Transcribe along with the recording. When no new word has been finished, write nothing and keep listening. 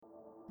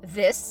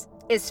This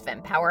is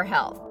FemPower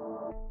Health.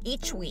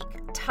 Each week,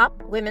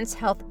 top women's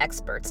health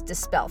experts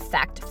dispel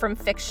fact from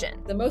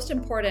fiction. The most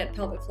important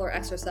pelvic floor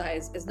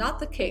exercise is not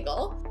the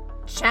Kegel.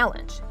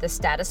 Challenge the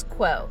status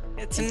quo.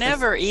 It's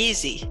never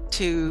easy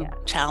to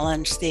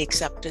challenge the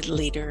accepted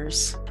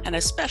leaders, and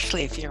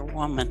especially if you're a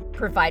woman.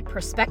 Provide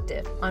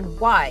perspective on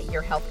why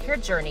your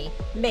healthcare journey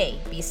may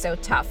be so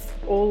tough.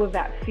 All of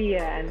that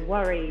fear and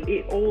worry,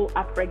 it all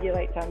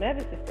upregulates our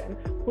nervous system,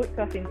 puts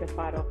us into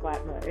fight or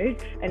flight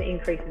mode, and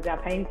increases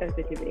our pain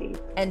sensitivity.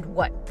 And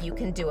what you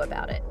can do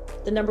about it.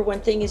 The number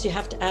one thing is you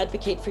have to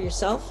advocate for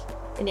yourself,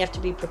 and you have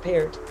to be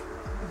prepared.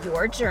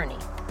 Your journey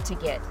to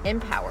get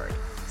empowered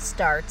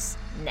starts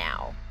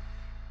now.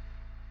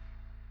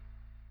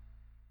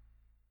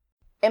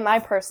 In my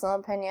personal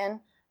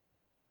opinion,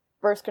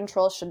 birth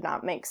control should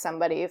not make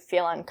somebody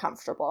feel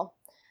uncomfortable.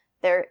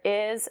 There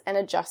is an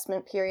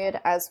adjustment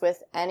period, as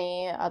with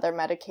any other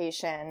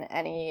medication,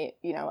 any,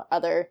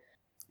 other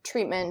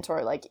treatment,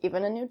 or like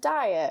even a new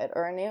diet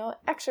or a new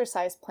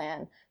exercise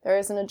plan. There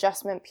is an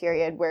adjustment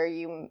period where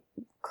you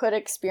could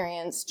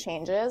experience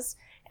changes,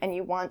 and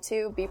you want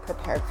to be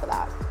prepared for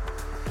that.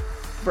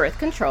 Birth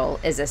control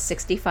is a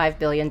 $65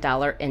 billion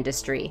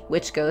industry,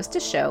 which goes to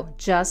show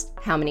just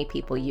how many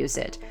people use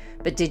it.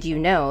 But did you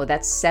know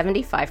that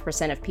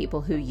 75% of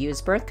people who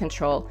use birth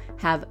control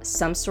have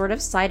some sort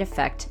of side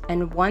effect,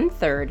 and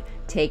 1/3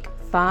 take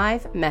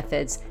 5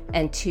 methods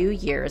and 2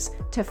 years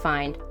to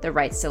find the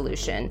right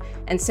solution?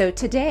 And so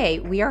today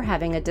we are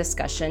having a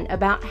discussion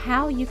about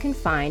how you can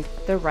find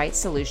the right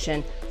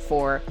solution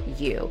for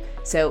you.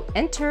 So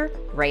enter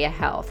Rhea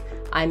Health.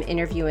 I'm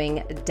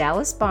interviewing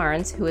Dallas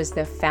Barnes, who is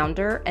the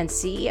founder and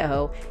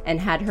CEO and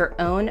had her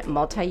own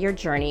multi-year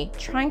journey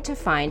trying to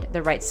find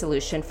the right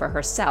solution for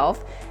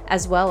herself,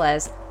 as well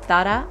as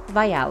Thada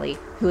Vayali,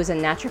 who is a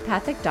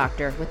naturopathic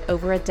doctor with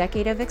over a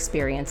decade of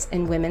experience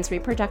in women's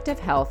reproductive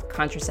health,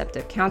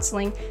 contraceptive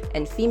counseling,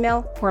 and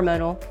female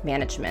hormonal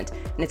management.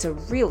 And it's a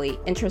really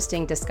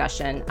interesting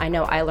discussion. I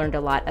know I learned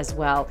a lot as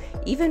well,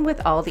 even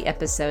with all the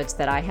episodes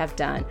that I have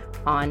done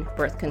on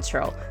birth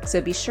control.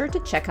 So be sure to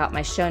check out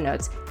my show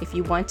notes if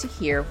you want to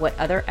hear what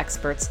other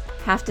experts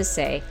have to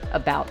say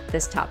about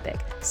this topic.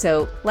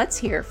 So let's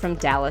hear from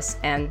Dallas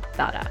and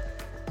Thada.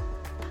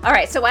 All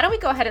right, so why don't we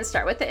go ahead and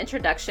start with the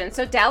introduction.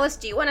 So Dallas,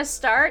 do you want to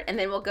start, and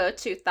then we'll go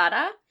to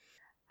Thada?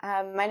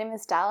 My name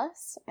is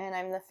Dallas, and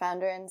I'm the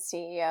founder and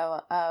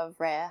CEO of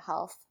Rhea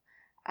Health.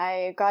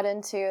 I got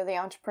into the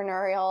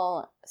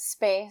entrepreneurial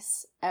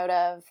space out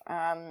of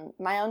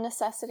my own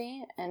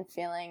necessity and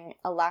feeling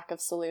a lack of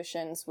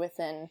solutions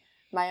within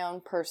my own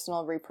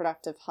personal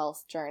reproductive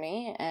health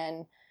journey.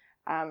 And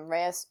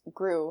Rhea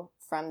grew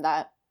from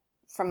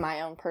my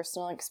own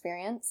personal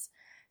experience.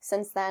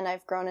 Since then,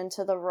 I've grown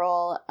into the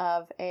role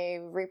of a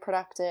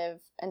reproductive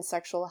and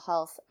sexual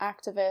health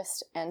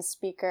activist and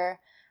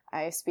speaker.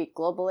 I speak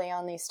globally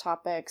on these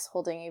topics,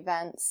 holding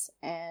events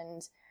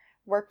and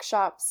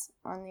workshops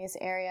on these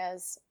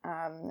areas.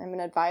 I'm an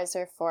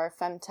advisor for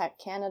Femtech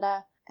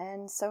Canada,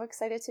 and so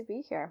excited to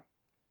be here.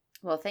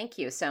 Well, thank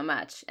you so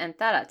much. And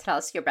Thada, tell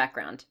us your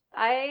background.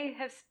 I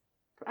have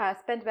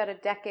spent about a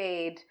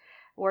decade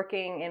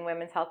working in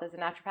women's health as a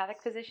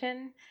naturopathic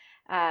physician,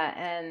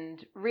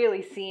 and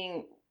really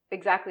seeing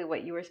exactly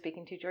what you were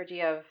speaking to,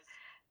 Georgie, of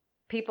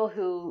people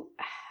who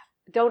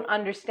don't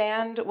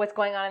understand what's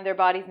going on in their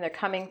bodies, and they're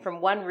coming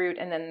from one root,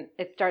 and then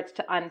it starts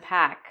to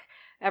unpack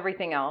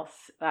everything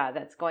else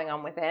that's going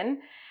on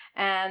within.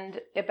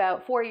 And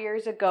about 4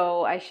 years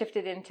ago, I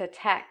shifted into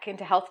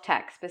health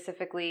tech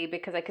specifically,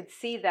 because I could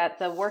see that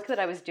the work that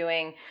I was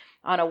doing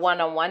on a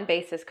one-on-one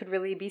basis could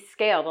really be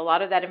scaled. A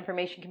lot of that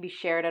information can be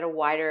shared at a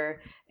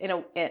wider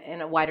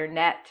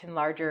net and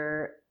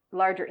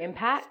larger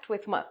impact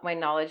with what my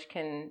knowledge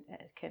can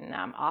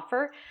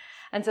offer.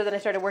 And so then I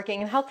started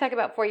working in health tech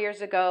about 4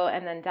 years ago,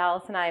 and then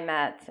Dallas and I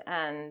met,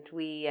 and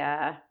we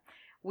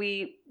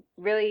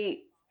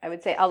really, I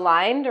would say,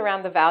 aligned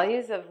around the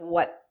values of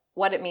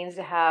what it means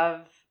to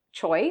have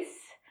choice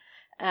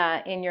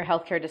in your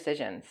healthcare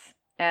decisions,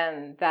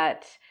 and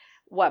that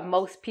what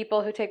most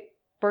people who take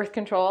birth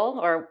control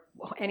or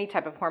any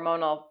type of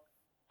hormonal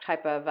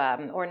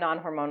or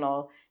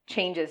non-hormonal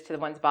changes to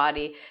one's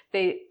body,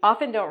 they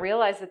often don't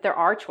realize that there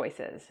are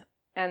choices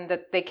and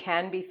that they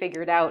can be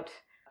figured out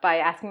by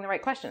asking the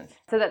right questions.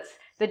 So that's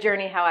the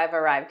journey how I've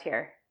arrived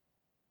here.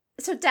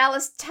 So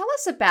Dallas, tell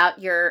us about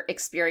your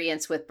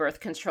experience with birth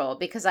control,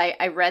 because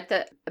I read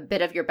a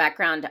bit of your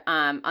background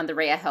on the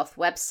Rhea Health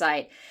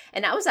website,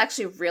 and I was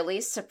actually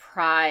really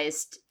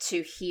surprised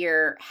to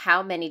hear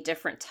how many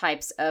different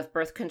types of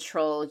birth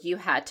control you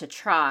had to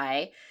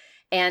try.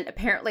 And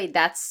apparently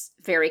that's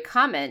very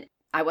common.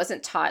 I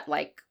wasn't taught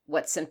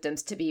what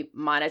symptoms to be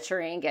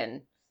monitoring,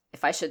 and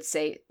if I should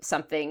say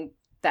something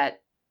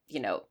that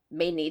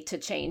may need to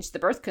change the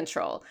birth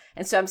control.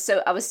 And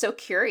so I was so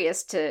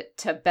curious to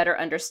better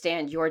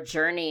understand your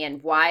journey and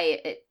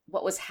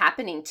what was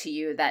happening to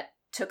you that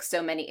took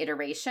so many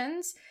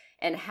iterations,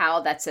 and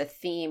how that's a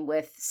theme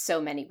with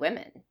so many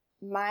women.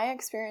 My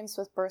experience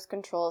with birth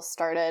control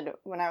started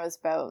when I was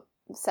about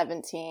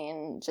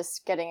 17,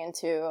 just getting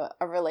into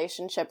a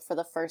relationship for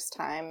the first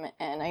time.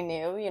 And I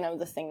knew,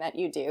 the thing that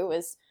you do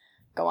is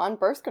go on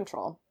birth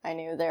control. I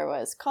knew there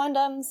was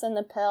condoms and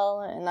the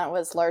pill, and that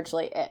was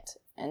largely it.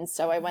 And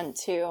so I went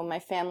to my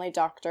family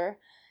doctor,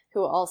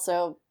 who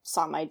also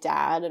saw my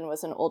dad and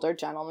was an older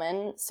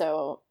gentleman.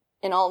 So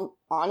in all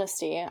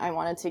honesty, I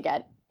wanted to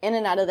get in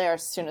and out of there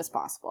as soon as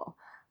possible.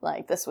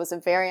 Like, this was a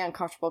very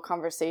uncomfortable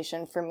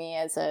conversation for me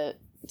as a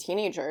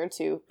teenager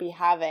to be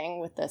having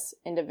with this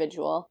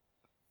individual.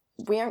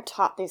 We aren't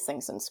taught these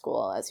things in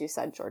school, as you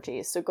said,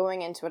 Georgie. So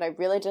going into it, I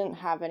really didn't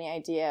have any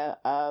idea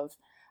of,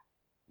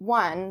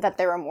 one, that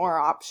there were more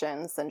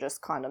options than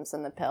just condoms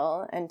and the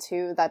pill, and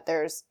two, that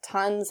there's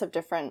tons of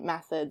different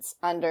methods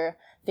under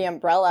the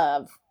umbrella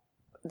of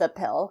the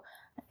pill,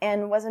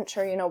 and wasn't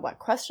sure, what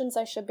questions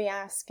I should be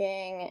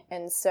asking.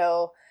 And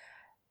so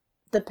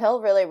the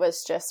pill really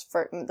was just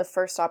for the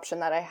first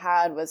option that I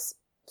had was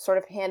sort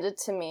of handed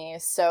to me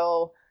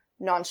so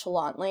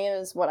nonchalantly,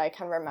 is what I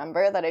can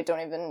remember, that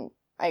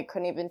I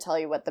couldn't even tell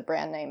you what the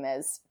brand name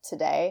is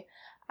today.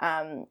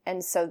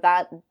 And so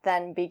that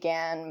then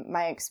began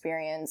my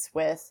experience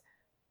with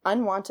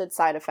unwanted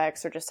side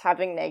effects or just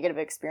having negative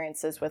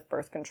experiences with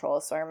birth control.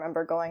 So I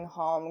remember going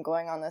home,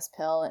 going on this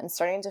pill and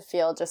starting to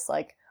feel just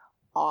like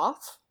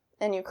off,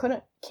 and you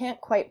can't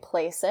quite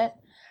place it.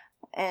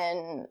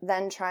 And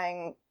then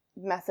trying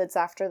methods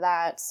after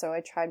that. So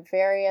I tried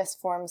various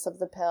forms of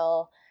the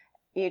pill,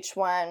 each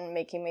one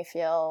making me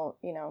feel,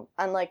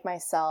 unlike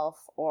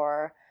myself,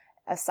 or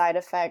a side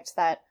effect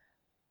that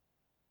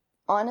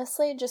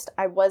honestly just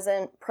I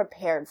wasn't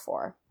prepared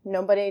for.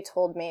 Nobody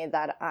told me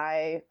that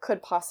I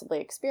could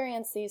possibly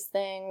experience these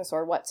things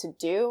or what to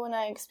do when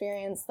I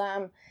experienced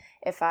them.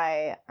 If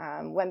I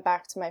went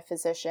back to my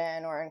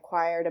physician or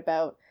inquired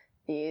about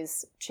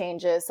these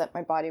changes that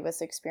my body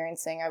was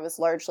experiencing, I was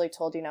largely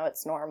told,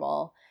 it's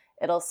normal,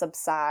 it'll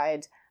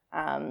subside.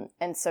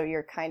 And so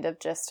you're kind of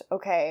just,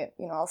 okay,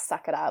 I'll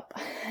suck it up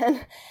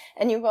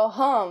and you go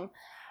home.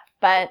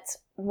 But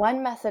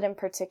one method in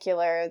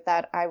particular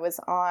that I was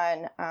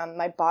on,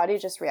 my body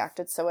just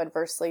reacted so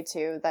adversely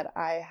to that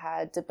I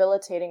had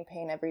debilitating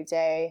pain every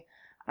day.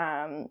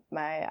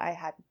 I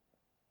had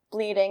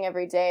bleeding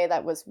every day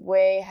that was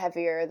way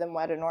heavier than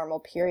what a normal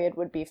period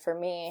would be for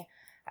me.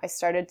 I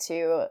started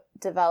to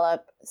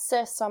develop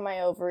cysts on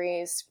my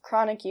ovaries,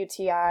 chronic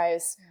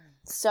UTIs,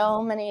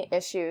 so many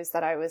issues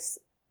that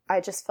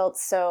I just felt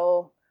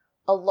so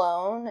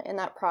alone in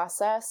that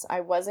process.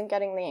 I wasn't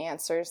getting the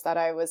answers that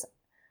I was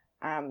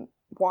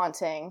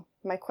wanting.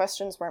 My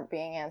questions weren't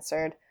being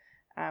answered.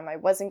 I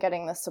wasn't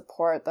getting the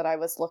support that I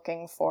was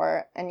looking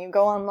for. And you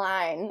go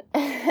online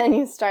and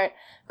you start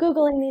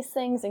Googling these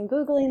things and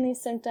Googling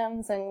these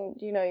symptoms, and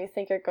you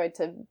think you're going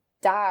to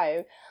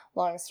die,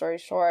 long story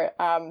short.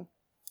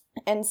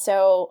 And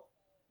so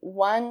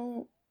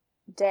one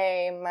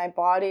day my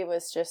body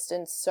was just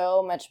in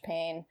so much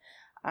pain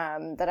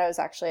that I was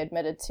actually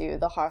admitted to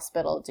the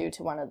hospital due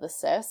to one of the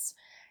cysts.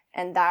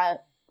 And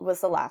that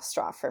was the last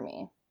straw for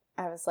me.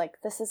 I was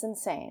like, this is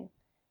insane.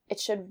 It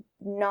should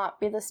not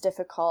be this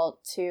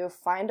difficult to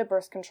find a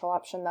birth control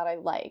option that I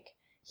like.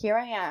 Here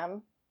I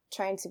am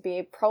trying to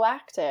be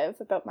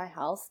proactive about my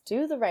health,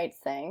 do the right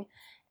thing,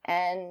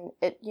 and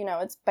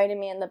it's biting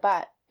me in the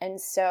butt. And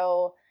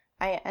so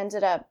I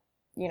ended up,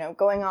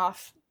 going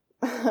off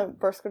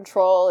birth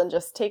control and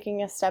just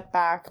taking a step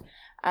back,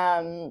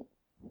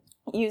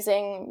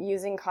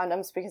 using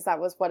condoms because that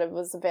was what it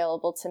was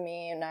available to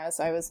me. And as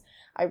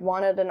I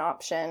wanted an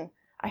option.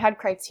 I had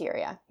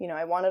criteria,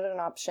 I wanted an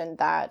option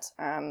that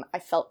I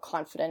felt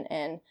confident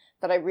in,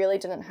 that I really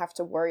didn't have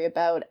to worry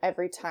about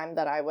every time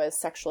that I was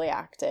sexually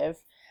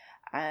active.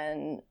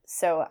 And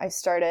so I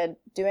started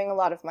doing a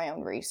lot of my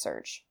own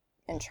research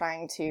and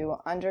trying to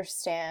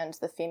understand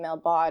the female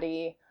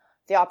body,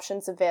 the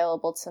options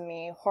available to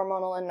me,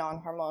 hormonal and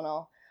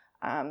non-hormonal,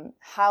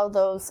 how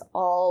those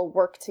all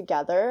work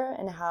together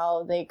and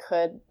how they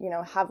could,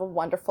 have a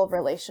wonderful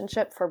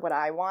relationship for what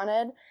I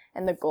wanted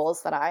and the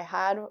goals that I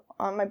had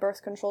on my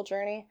birth control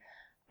journey.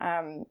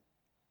 And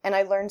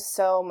I learned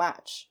so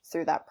much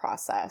through that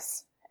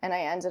process. And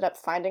I ended up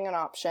finding an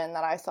option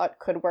that I thought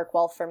could work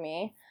well for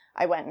me.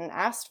 I went and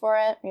asked for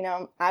it,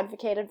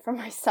 advocated for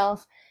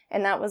myself.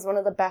 And that was one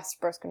of the best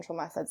birth control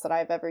methods that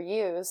I've ever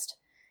used.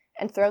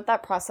 And throughout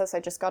that process,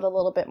 I just got a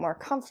little bit more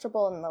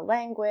comfortable in the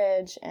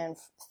language. And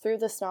through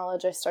this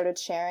knowledge, I started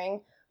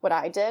sharing what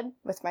I did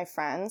with my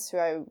friends who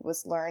I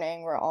was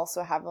learning were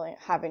also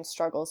having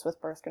struggles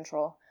with birth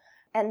control.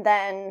 And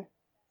then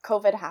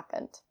COVID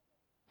happened.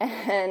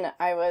 And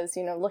I was,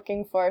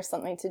 looking for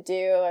something to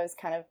do. I was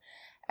kind of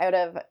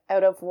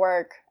out of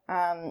work.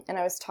 And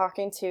I was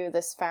talking to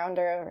this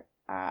founder,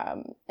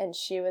 and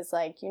she was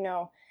like,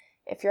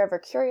 if you're ever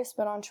curious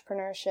about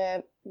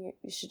entrepreneurship, you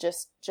should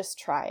just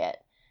try it.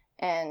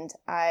 And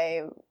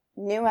I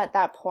knew at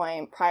that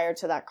point, prior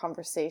to that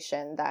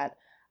conversation, that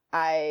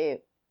I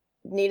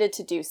needed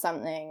to do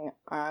something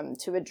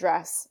to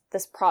address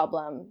this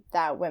problem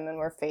that women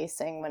were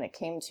facing when it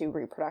came to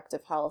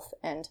reproductive health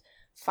and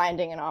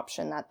finding an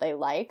option that they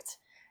liked.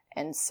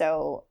 And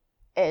so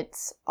it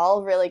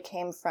all really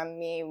came from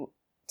me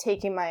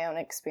taking my own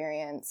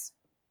experience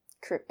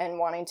and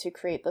wanting to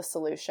create the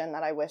solution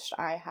that I wished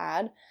I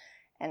had.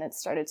 And it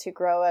started to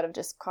grow out of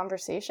just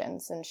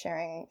conversations and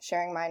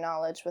sharing my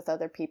knowledge with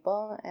other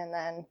people. And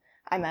then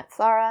I met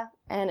Clara,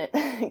 and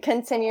it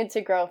continued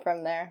to grow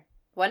from there.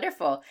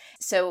 Wonderful.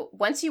 So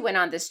once you went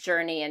on this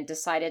journey and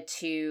decided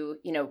to,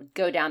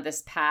 go down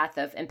this path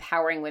of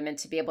empowering women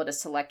to be able to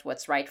select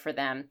what's right for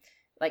them,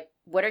 like,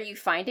 what are you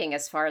finding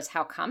as far as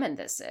how common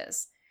this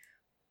is?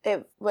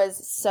 It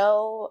was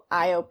so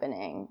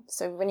eye-opening.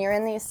 So when you're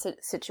in these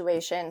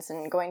situations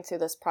and going through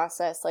this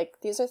process, like,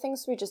 these are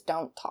things we just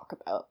don't talk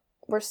about.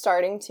 We're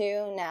starting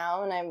to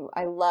now, and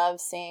I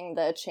love seeing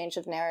the change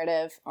of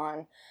narrative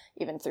on,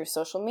 even through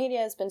social media,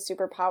 has been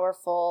super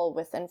powerful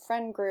within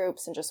friend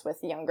groups and just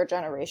with younger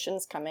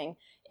generations coming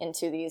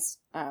into these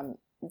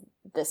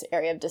this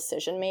area of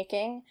decision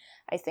making.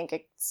 I think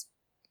it's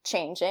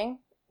changing,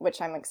 which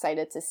I'm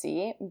excited to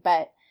see,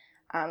 but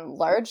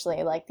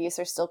largely, like, these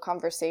are still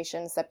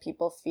conversations that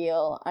people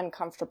feel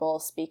uncomfortable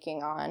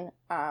speaking on,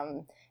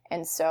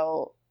 and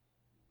so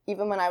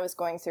even when I was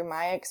going through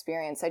my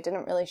experience, I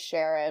didn't really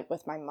share it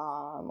with my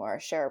mom or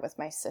share it with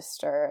my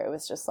sister. It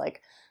was just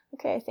like,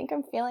 okay, I think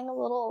I'm feeling a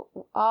little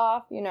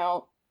off,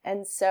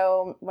 And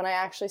so when I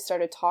actually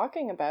started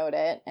talking about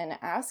it and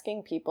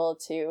asking people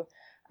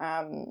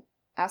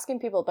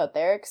about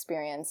their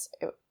experience,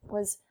 it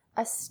was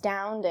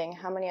astounding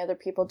how many other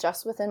people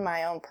just within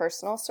my own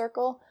personal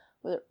circle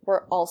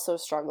were also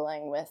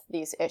struggling with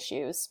these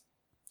issues.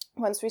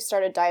 Once we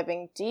started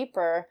diving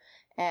deeper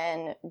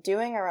and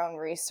doing our own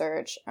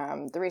research,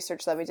 the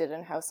research that we did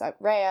in-house at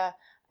Rhea,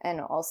 and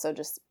also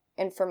just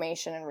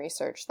information and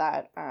research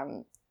that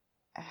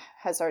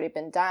has already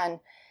been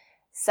done,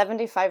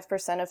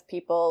 75% of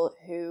people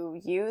who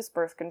use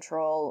birth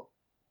control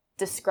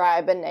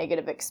describe a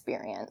negative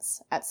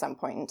experience at some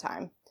point in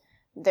time.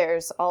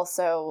 There's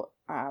also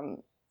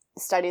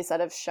studies that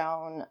have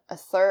shown a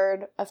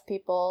third of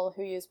people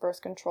who use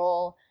birth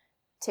control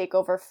take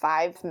over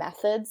 5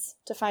 methods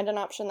to find an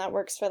option that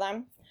works for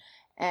them,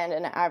 and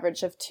an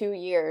average of 2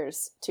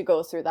 years to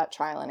go through that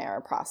trial and error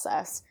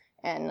process,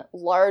 and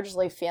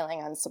largely feeling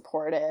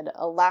unsupported,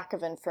 a lack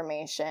of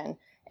information,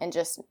 and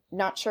just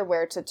not sure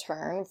where to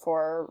turn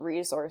for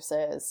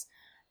resources.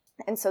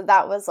 And so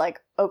that was like,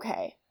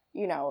 okay,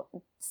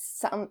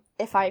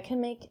 if I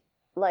can make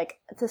like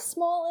the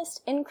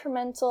smallest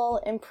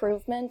incremental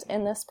improvement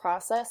in this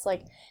process,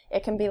 like,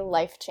 it can be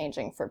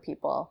life-changing for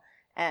people.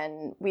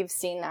 And we've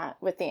seen that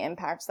with the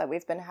impacts that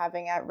we've been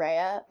having at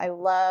Rhea. I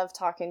love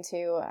talking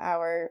to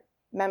our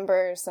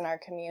members and our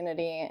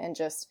community, and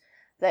just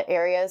the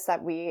areas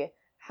that we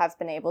have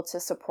been able to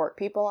support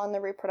people on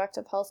the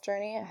reproductive health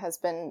journey. It has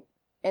been,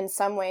 in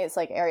some ways,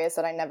 like, areas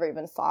that I never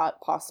even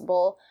thought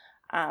possible.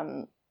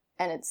 And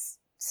it's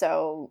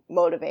so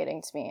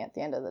motivating to me at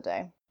the end of the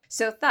day.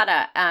 So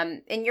Thada,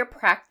 in your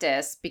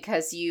practice,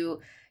 because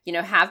you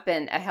have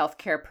been a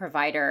healthcare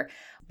provider,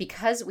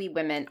 because we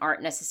women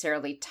aren't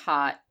necessarily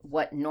taught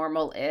what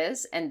normal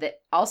is, and that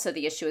also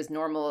the issue is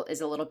normal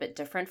is a little bit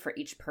different for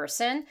each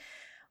person,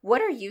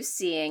 what are you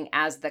seeing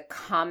as the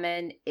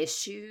common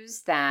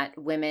issues that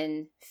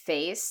women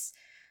face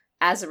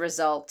as a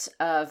result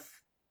of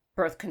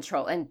birth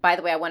control? And by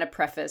the way, I want to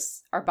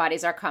preface, our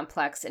bodies are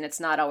complex, and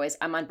it's not always,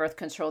 I'm on birth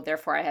control,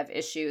 therefore I have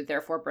issue,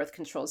 therefore birth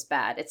control is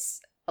bad.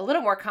 It's a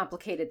little more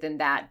complicated than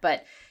that.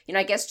 But,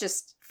 I guess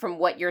just from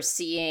what you're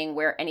seeing,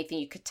 where anything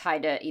you could tie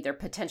to either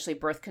potentially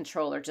birth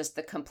control or just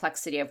the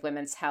complexity of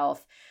women's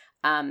health,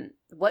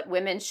 what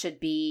women should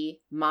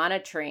be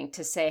monitoring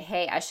to say,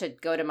 hey, I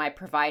should go to my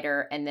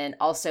provider, and then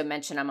also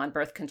mention I'm on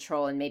birth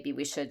control, and maybe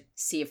we should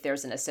see if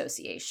there's an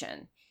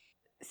association.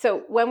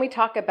 So when we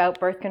talk about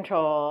birth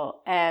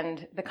control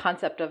and the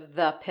concept of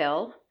the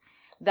pill,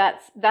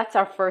 that's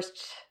our first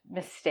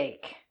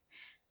mistake,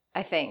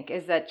 I think,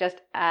 is that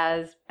just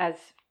as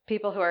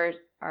people who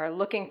are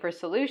looking for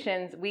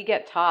solutions, we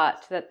get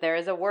taught that there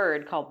is a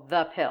word called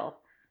the pill.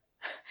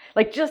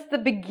 Like, just the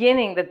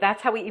beginning,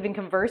 that's how we even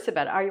converse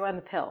about it. Are you on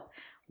the pill?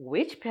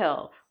 Which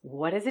pill?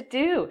 What does it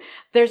do?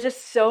 There's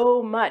just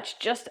so much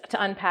just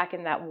to unpack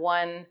in that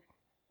one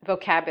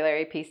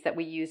vocabulary piece that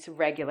we use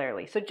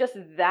regularly. So just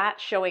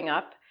that showing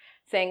up,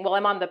 saying, well,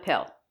 I'm on the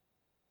pill.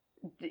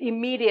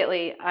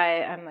 Immediately,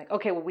 I'm like,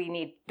 okay, well,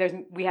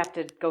 we have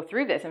to go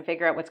through this and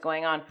figure out what's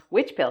going on.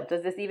 Which pill?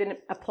 Does this even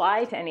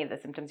apply to any of the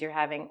symptoms you're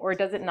having, or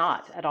does it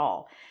not at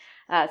all?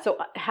 So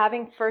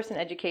having first an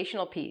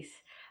educational piece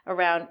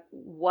around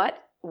what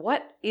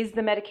is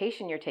the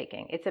medication you're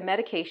taking. It's a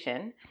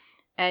medication,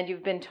 and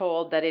you've been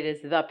told that it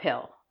is the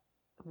pill.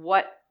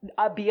 What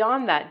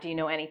beyond that, do you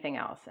know anything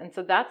else? And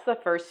so that's the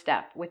first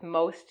step with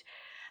most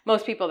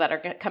people that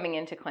are coming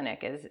into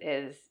clinic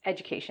is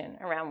education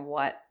around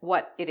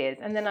what it is.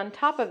 And then on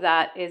top of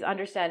that is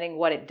understanding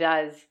what it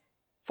does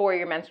for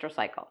your menstrual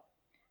cycle.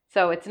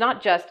 So it's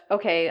not just,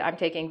 okay, I'm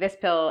taking this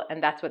pill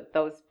and that's what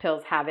those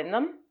pills have in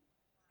them.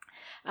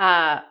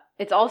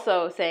 It's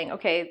also saying,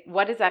 okay,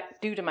 what does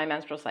that do to my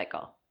menstrual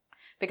cycle?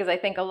 Because I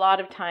think a lot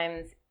of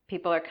times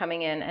people are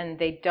coming in and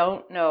they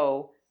don't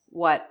know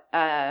what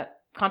a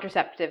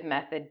contraceptive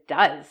method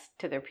does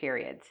to their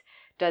periods.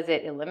 Does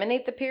it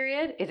eliminate the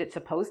period? Is it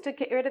supposed to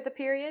get rid of the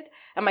period?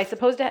 Am I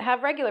supposed to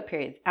have regular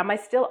periods? Am I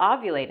still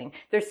ovulating?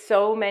 There's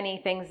so many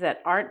things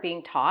that aren't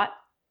being taught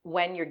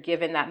when you're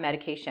given that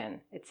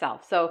medication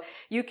itself. So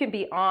you can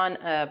be on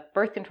a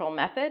birth control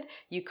method.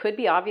 You could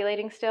be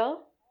ovulating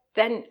still.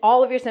 Then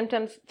all of your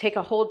symptoms take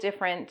a whole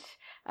different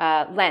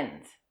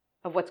lens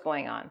of what's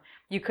going on.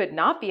 You could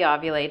not be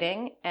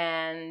ovulating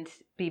and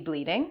be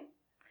bleeding.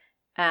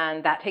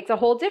 And that takes a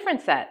whole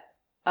different set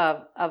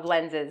of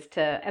lenses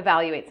to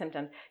evaluate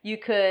symptoms. You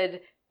could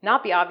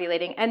not be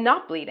ovulating and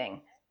not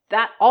bleeding.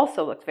 That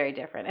also looks very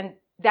different. And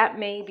that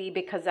may be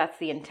because that's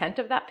the intent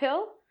of that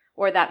pill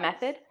or that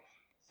method.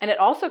 And it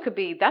also could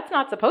be that's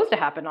not supposed to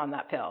happen on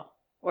that pill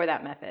or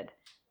that method.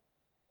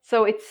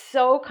 So it's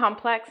so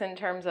complex in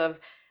terms of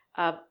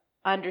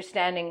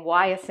understanding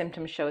why a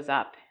symptom shows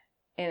up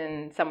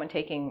in someone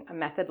taking a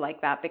method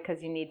like that,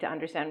 because you need to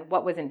understand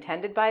what was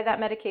intended by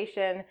that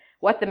medication,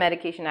 what the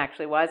medication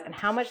actually was, and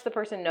how much the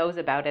person knows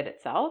about it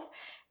itself.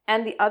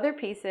 And the other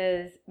piece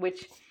is,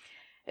 which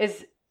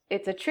is,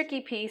 it's a tricky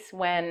piece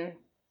when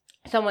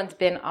someone's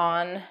been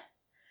on,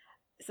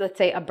 so let's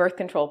say, a birth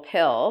control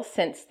pill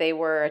since they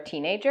were a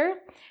teenager,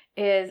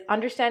 is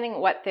understanding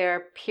what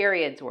their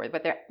periods were,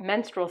 what their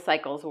menstrual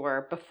cycles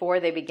were before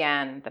they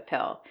began the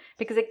pill.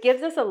 Because it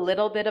gives us a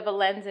little bit of a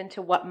lens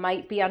into what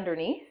might be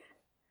underneath.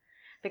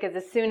 Because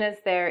as soon as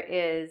there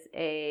is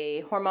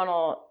a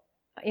hormonal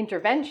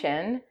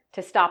intervention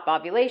to stop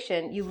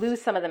ovulation, you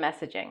lose some of the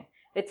messaging.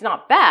 It's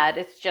not bad,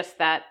 it's just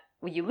that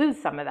you lose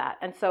some of that.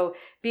 And so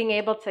being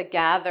able to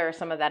gather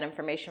some of that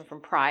information from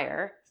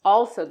prior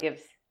also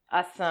gives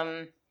us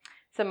some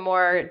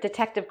more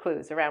detective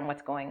clues around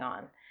what's going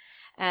on.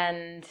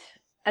 And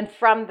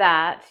from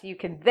that, you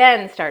can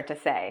then start to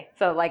say,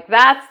 so like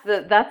that's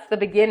the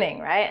beginning,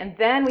 right? And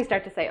then we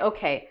start to say,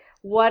 okay,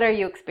 what are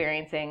you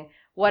experiencing?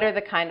 What are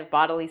the kind of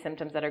bodily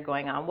symptoms that are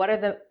going on? What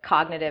are the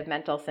cognitive,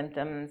 mental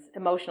symptoms,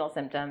 emotional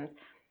symptoms?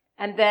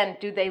 And then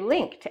do they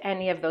link to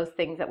any of those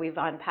things that we've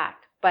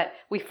unpacked? But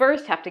we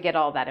first have to get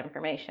all that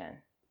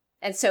information.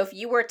 And so if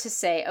you were to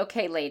say,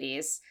 okay,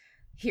 ladies,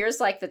 here's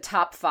like the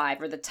top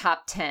 5 or the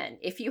top 10.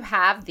 If you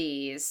have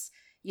these,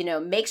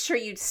 make sure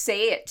you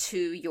say it to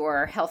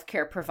your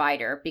healthcare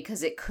provider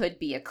because it could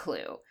be a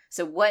clue.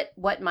 So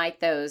what might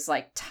those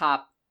like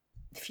top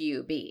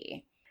few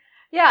be?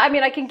 Yeah, I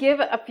mean, I can give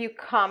a few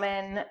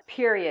common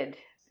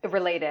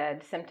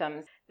period-related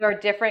symptoms. There are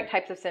different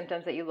types of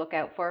symptoms that you look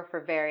out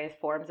for various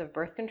forms of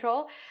birth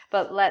control,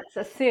 but let's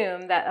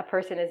assume that a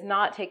person is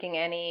not taking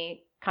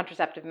any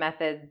contraceptive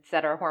methods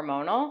that are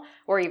hormonal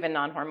or even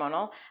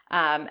non-hormonal,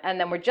 and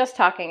then we're just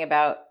talking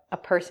about a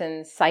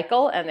person's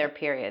cycle and their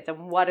periods,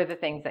 and what are the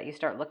things that you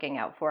start looking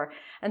out for.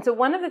 And so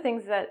one of the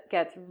things that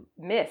gets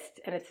missed,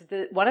 and it's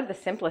one of the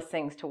simplest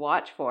things to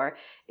watch for,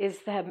 is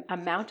the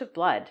amount of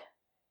blood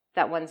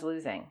that one's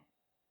losing.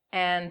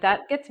 And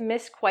that gets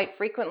missed quite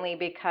frequently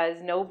because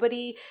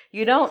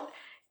you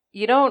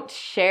don't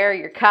share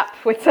your cup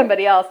with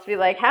somebody else to be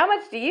like, how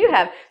much do you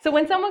have? So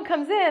when someone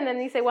comes in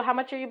and you say, well, how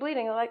much are you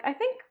bleeding? They're like, I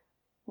think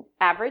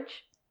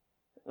average.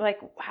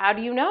 Like, how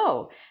do you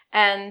know?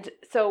 And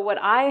so what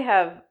I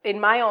have in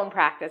my own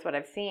practice, what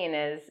I've seen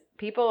is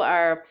people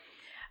are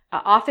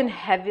often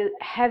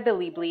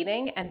heavily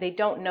bleeding, and they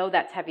don't know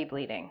that's heavy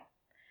bleeding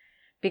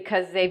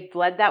because they've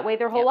bled that way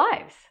their whole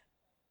lives.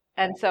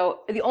 And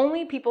so the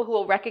only people who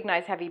will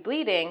recognize heavy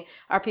bleeding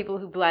are people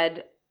who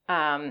bled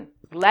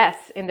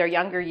less in their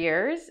younger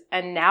years,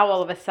 and now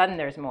all of a sudden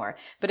there's more.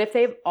 But if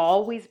they've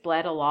always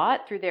bled a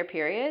lot through their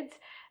periods,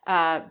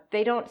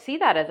 they don't see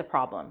that as a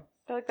problem.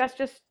 They're like, that's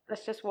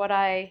just what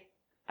I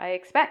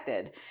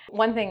expected.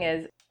 One thing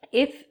is,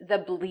 if the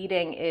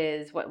bleeding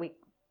is what we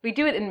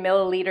do it in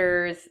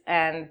milliliters,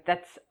 and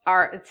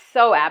it's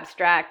so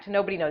abstract.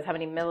 Nobody knows how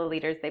many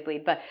milliliters they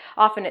bleed, but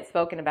often it's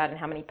spoken about in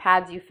how many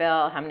pads you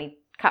fill, how many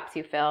cups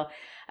you fill.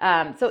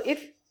 So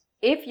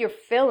if you're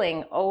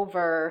filling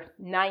over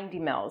 90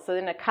 mils, so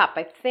in a cup,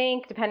 I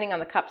think depending on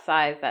the cup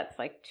size, that's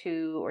like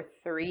 2 or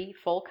 3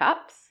 full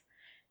cups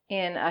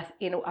in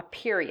a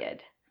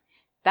period.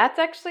 That's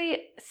actually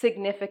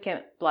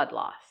significant blood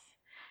loss.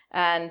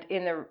 And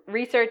in the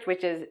research,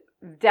 which is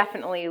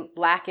definitely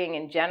lacking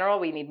in general,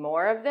 we need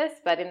more of this,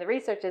 but in the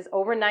research is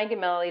over 90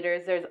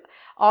 milliliters, there's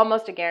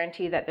almost a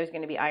guarantee that there's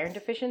going to be iron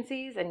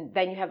deficiencies, and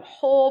then you have a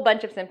whole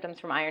bunch of symptoms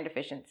from iron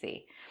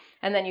deficiency.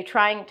 And then you're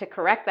trying to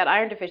correct that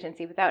iron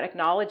deficiency without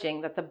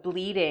acknowledging that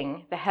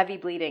the heavy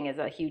bleeding is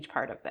a huge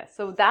part of this.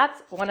 So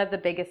that's one of the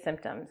biggest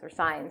symptoms or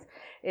signs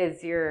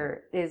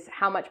is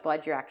how much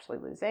blood you're actually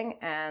losing,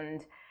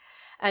 and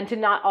to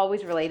not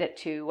always relate it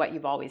to what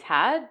you've always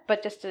had,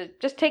 but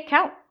just take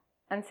count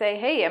and say,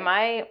 hey, am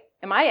I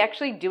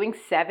actually doing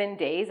 7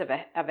 days of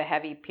a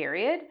heavy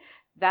period?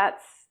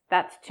 That's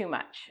too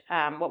much.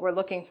 What we're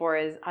looking for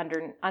is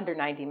under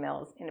 90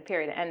 mils in a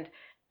period. And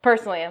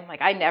personally, I'm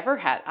like,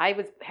 I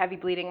was heavy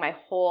bleeding my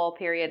whole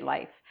period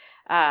life.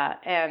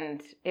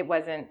 And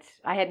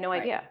I had no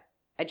idea.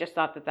 I just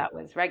thought that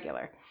was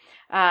regular.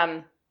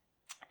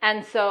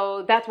 And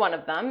so that's one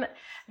of them.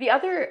 The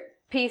other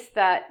piece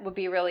that would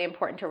be really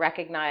important to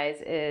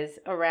recognize is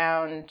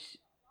around,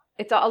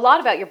 it's a lot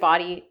about your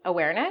body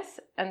awareness.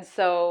 And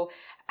so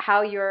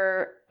how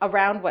you're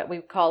around what we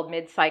call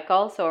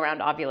mid-cycle, so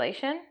around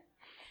ovulation.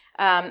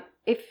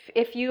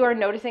 If you are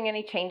noticing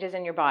any changes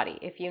in your body,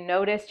 if you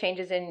notice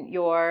changes in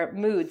your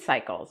mood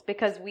cycles,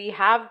 because we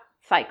have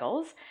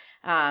cycles,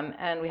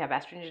 and we have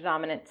estrogen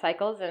dominant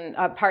cycles and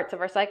parts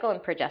of our cycle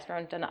and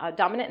progesterone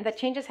dominant, and that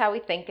changes how we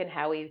think and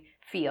how we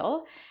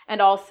feel,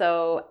 and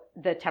also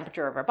the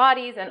temperature of our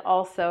bodies, and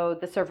also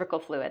the cervical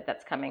fluid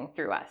that's coming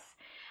through us.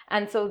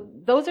 And so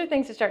those are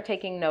things to start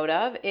taking note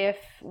of if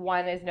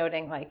one is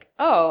noting like,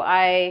 oh,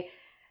 I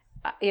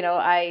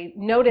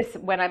notice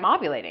when I'm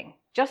ovulating.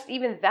 Just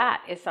even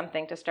that is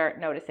something to start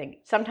noticing.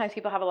 Sometimes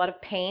people have a lot of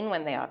pain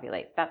when they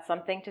ovulate. That's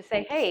something to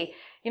say, hey,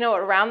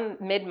 around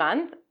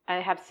mid-month, I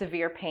have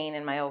severe pain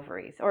in my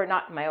ovaries, or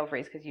not in my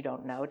ovaries because you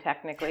don't know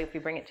technically if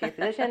you bring it to your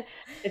physician.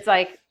 It's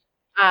like,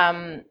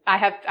 I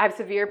have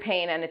severe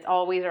pain and it's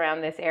always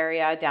around this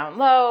area down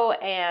low,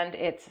 and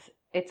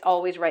it's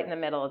always right in the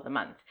middle of the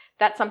month.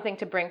 That's something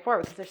to bring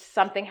forward because there's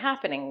something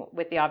happening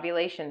with the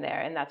ovulation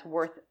there, and that's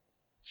worth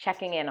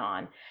checking in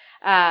on.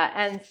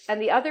 And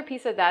the other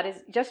piece of that is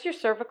just your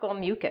cervical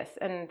mucus.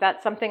 And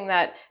that's something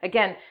that,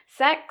 again,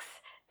 sex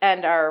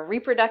and our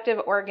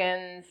reproductive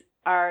organs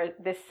are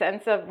this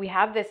sense of, we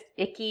have this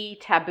icky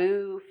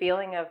taboo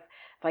feeling of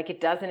like it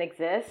doesn't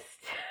exist.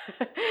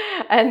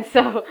 And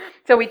so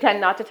we tend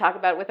not to talk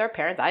about it with our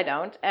parents. I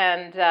don't.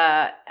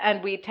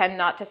 And we tend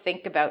not to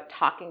think about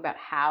talking about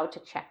how to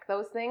check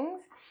those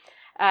things.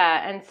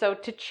 And so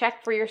to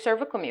check for your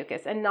cervical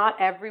mucus, and not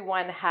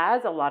everyone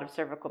has a lot of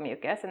cervical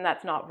mucus, and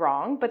that's not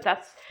wrong, but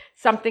that's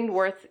something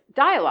worth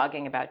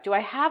dialoguing about. Do I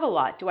have a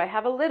lot? Do I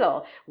have a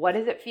little? What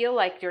does it feel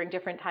like during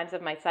different times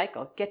of my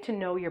cycle? Get to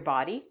know your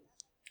body.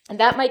 And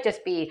that might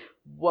just be,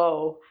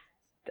 whoa,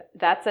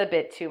 that's a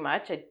bit too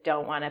much. I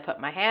don't want to put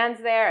my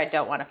hands there. I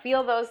don't want to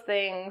feel those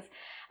things.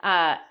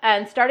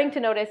 And starting to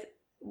notice,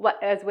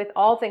 as with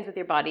all things with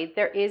your body,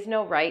 there is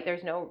no right,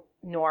 there's no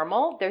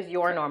normal, there's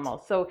your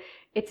normal. So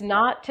it's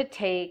not to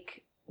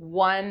take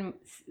one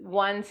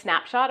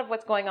snapshot of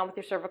what's going on with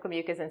your cervical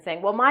mucus and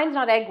saying, well, mine's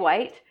not egg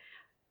white.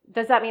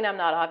 Does that mean I'm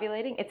not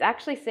ovulating? It's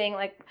actually saying,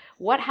 like,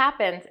 what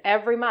happens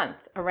every month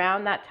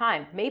around that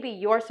time? Maybe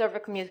your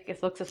cervical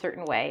mucus looks a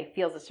certain way,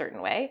 feels a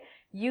certain way.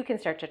 You can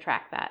start to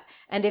track that.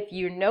 And if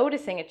you're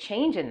noticing a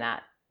change in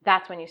that,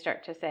 that's when you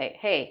start to say,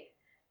 hey,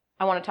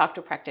 I want to talk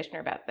to a practitioner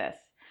about this.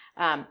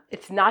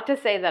 It's not to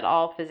say that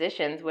all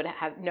physicians would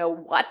know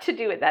what to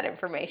do with that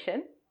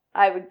information.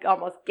 I would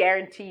almost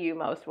guarantee you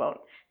most won't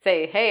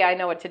say, hey, I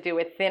know what to do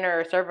with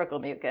thinner cervical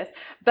mucus.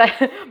 But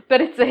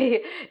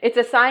it's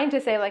a sign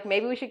to say, like,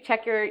 maybe we should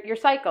check your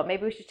cycle.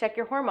 Maybe we should check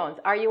your hormones.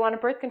 Are you on a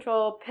birth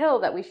control pill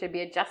that we should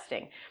be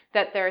adjusting?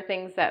 That there are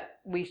things that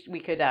we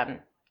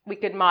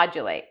could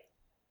modulate.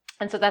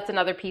 And so that's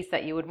another piece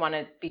that you would want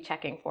to be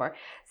checking for.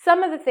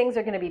 Some of the things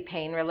are going to be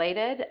pain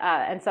related,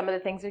 and some of the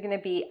things are going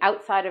to be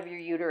outside of your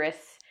uterus,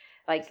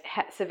 like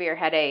severe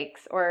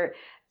headaches, or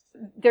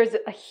there's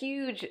a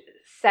huge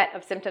set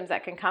of symptoms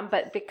that can come.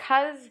 But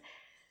because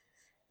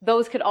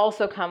those could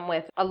also come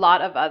with a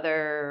lot of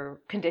other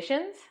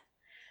conditions,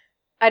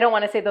 I don't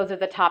want to say those are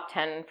the top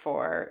 10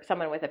 for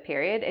someone with a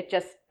period. It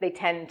just, they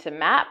tend to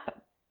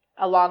map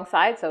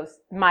alongside. So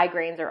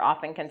migraines are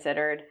often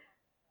considered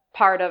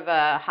part of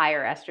a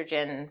higher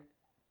estrogen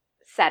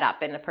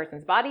setup in a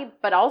person's body,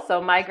 but also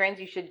migraines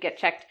you should get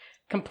checked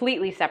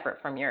completely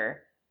separate from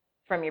your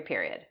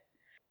period.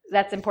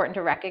 That's important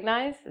to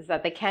recognize, is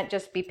that they can't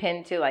just be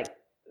pinned to, like,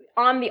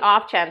 on the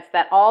off chance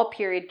that all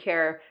period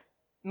care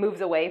moves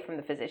away from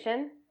the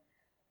physician,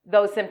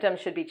 those symptoms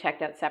should be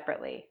checked out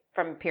separately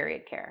from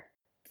period care.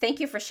 Thank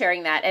you for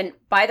sharing that. And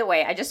by the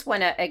way, I just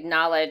want to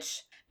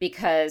acknowledge,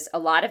 because a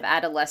lot of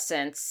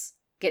adolescents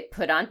get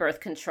put on birth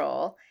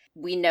control.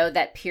 We know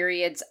that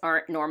periods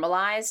aren't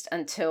normalized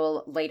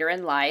until later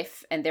in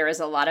life, and there is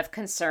a lot of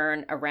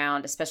concern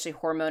around especially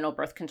hormonal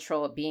birth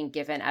control being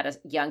given at a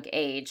young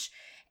age.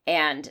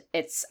 And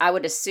I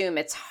would assume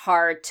it's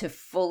hard to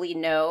fully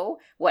know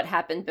what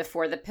happened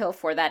before the pill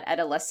for that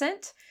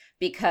adolescent,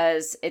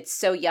 because it's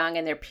so young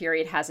and their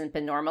period hasn't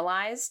been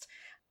normalized.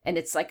 And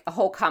it's like a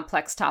whole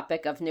complex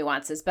topic of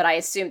nuances. But I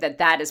assume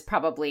that is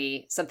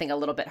probably something a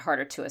little bit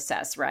harder to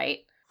assess, right?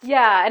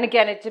 Yeah. And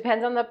again, it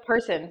depends on the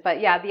person.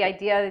 But yeah, the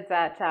idea is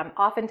that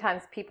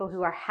oftentimes people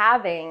who are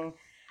having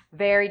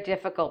very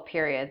difficult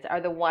periods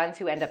are the ones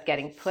who end up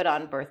getting put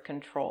on birth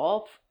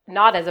control,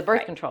 not as a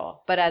birth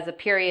control, but as a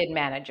period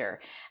manager.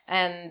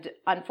 And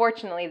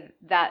unfortunately,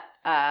 that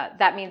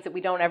means that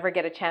we don't ever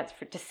get a chance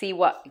to see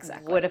what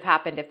would have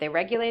happened if they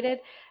regulated.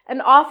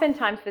 And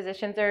oftentimes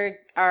physicians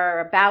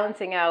are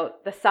balancing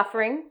out the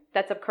suffering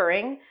that's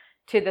occurring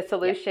to the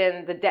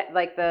solution,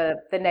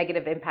 the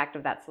negative impact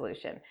of that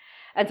solution.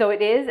 And so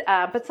it is,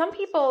 but some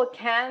people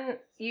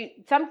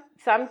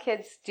some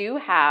kids do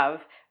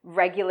have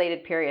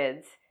regulated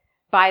periods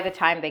by the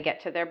time they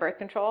get to their birth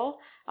control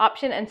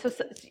option. And so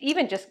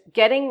even just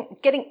getting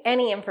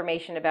any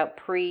information about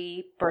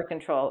pre-birth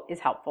control is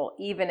helpful,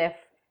 even if,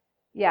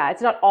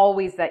 it's not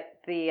always that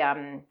the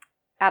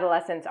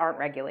adolescents aren't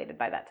regulated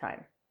by that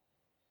time.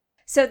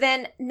 So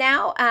then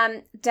now,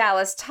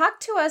 Dallas, talk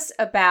to us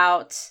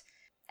about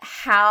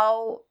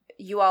how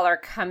you all are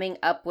coming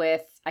up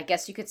with, I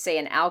guess you could say,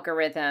 an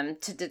algorithm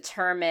to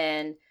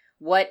determine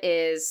what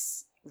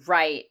is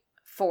right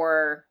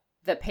for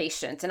the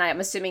patient. And I'm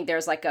assuming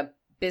there's like a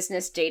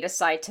business data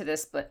side to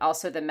this, but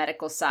also the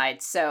medical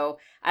side. So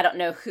I don't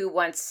know who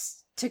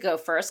wants to go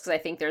first, because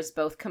I think there's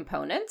both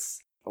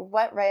components.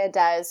 What Rhea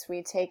does,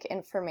 we take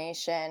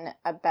information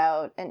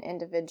about an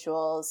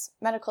individual's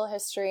medical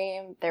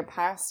history, their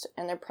past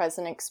and their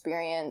present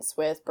experience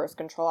with birth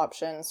control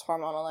options,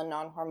 hormonal and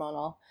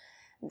non-hormonal,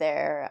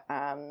 their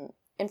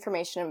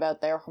information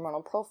about their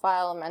hormonal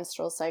profile,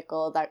 menstrual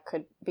cycle that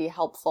could be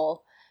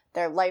helpful,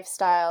 their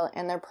lifestyle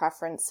and their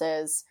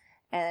preferences.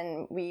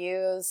 And we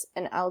use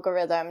an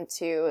algorithm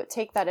to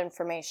take that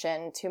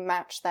information to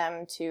match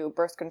them to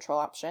birth control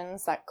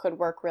options that could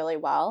work really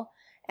well.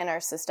 And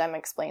our system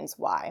explains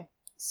why.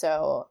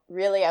 So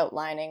really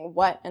outlining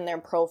what in their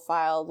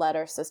profile led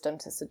our system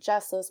to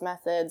suggest those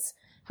methods,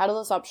 how do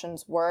those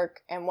options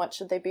work, and what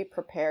should they be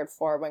prepared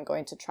for when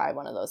going to try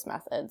one of those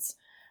methods.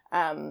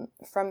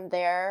 From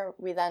there,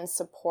 we then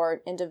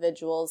support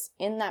individuals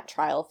in that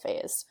trial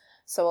phase.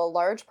 So a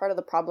large part of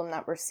the problem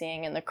that we're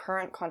seeing in the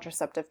current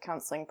contraceptive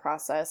counseling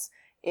process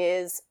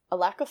is a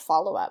lack of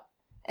follow-up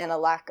and a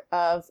lack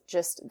of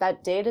just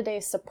that day-to-day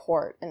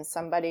support and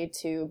somebody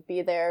to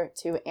be there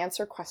to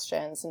answer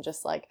questions and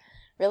just like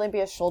really be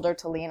a shoulder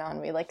to lean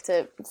on. We like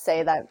to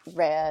say that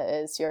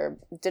Rhea is your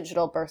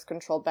digital birth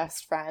control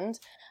best friend,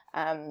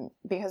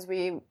 because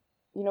we,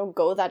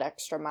 go that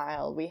extra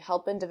mile. We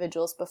help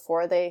individuals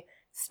before they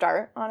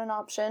start on an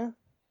option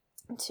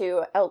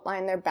to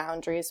outline their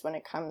boundaries when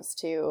it comes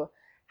to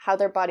how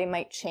their body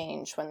might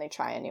change when they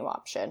try a new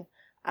option.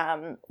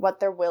 What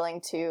they're willing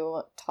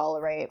to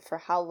tolerate, for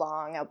how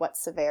long, at what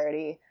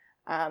severity.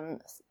 I'm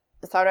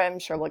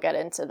sure we'll get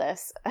into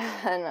this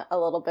and a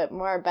little bit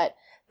more, but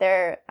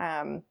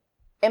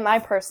in my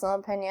personal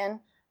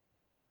opinion,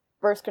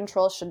 birth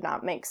control should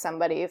not make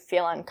somebody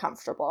feel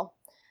uncomfortable.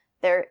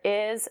 There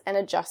is an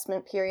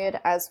adjustment period,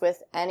 as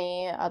with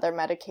any other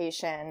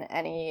medication,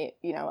 any,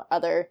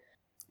 other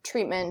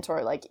treatment,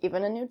 or like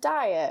even a new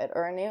diet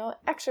or a new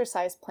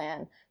exercise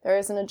plan. There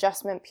is an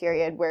adjustment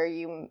period where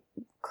you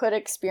could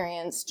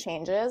experience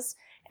changes,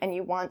 and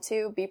you want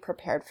to be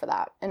prepared for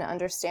that and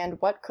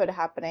understand what could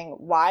happening,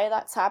 why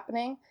that's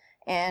happening,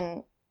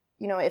 and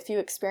if you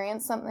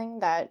experience something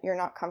that you're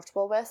not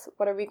comfortable with,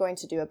 what are we going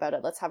to do about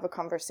it? Let's have a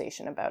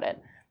conversation about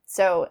it.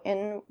 So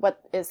in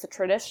what is the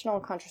traditional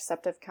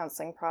contraceptive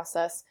counseling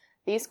process,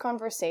 these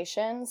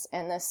conversations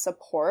and this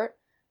support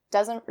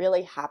doesn't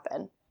really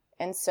happen.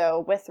 And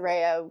so with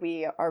Rhea,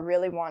 we are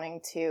really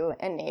wanting to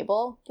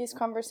enable these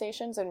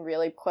conversations and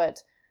really put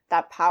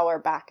that power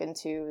back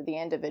into the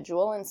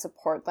individual and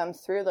support them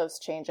through those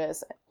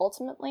changes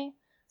ultimately,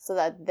 so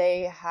that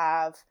they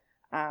have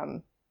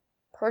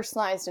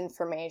personalized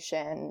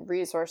information,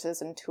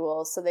 resources, and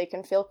tools so they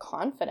can feel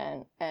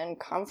confident and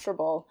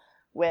comfortable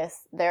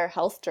with their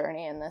health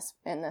journey in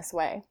this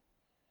way.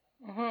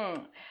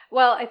 Mm-hmm.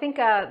 Well, I think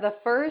the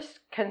first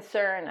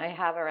concern I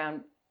have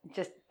around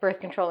just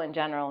birth control in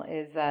general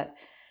is that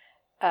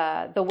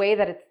the way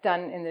that it's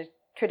done in the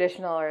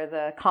traditional or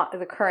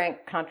the current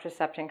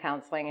contraception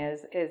counseling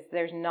is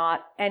there's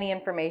not any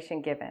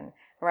information given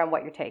around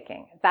what you're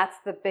taking. That's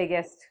the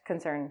biggest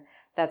concern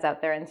that's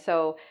out there. And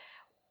so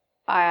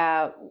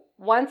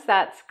once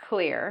that's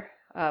clear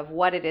of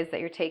what it is that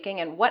you're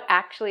taking and what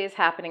actually is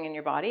happening in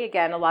your body,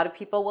 again, a lot of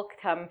people will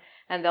come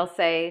and they'll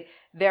say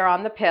they're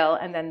on the pill,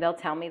 and then they'll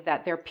tell me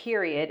that their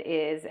period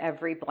is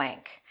every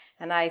blank.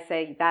 And I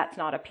say, that's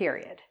not a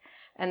period.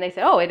 And they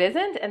say, oh, it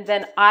isn't? And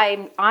then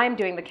I'm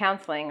doing the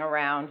counseling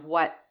around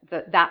what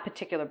that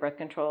particular birth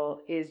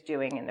control is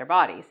doing in their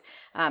bodies,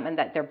 and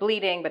that they're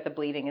bleeding, but the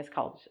bleeding is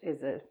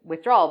a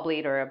withdrawal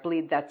bleed, or a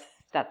bleed that's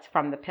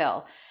from the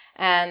pill.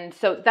 And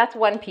so that's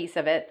one piece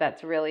of it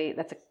that's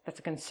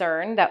a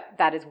concern.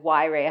 That is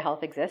why Rhea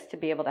Health exists, to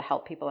be able to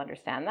help people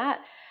understand that.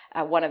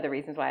 One of the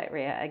reasons why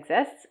Rhea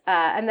exists.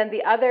 And then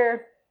the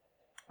other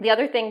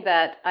thing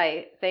that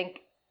I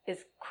think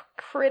is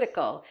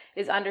critical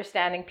is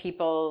understanding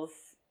people's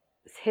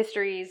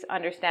histories,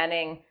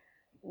 understanding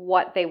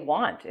what they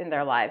want in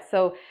their lives.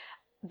 So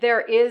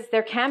there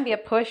can be a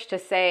push to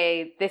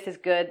say this is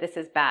good, this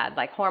is bad.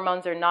 Like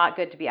hormones are not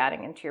good to be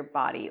adding into your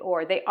body,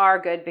 or they are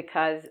good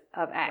because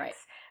of X.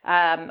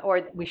 Right.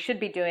 Or we should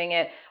be doing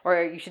it,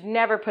 or you should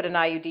never put an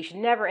IUD, you should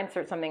never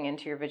insert something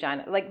into your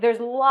vagina. Like there's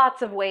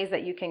lots of ways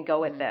that you can go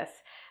with this.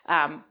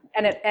 And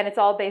it's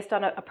all based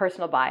on a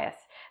personal bias.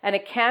 And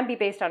it can be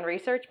based on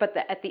research, but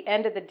at the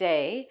end of the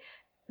day,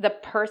 the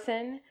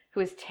person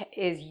who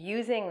is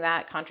using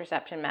that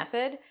contraception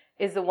method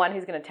is the one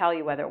who's going to tell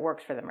you whether it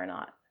works for them or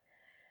not.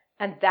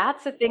 And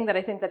that's the thing that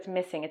I think that's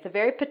missing. It's a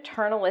very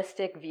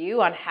paternalistic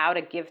view on how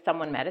to give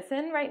someone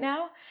medicine right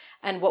now.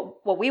 And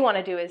what we want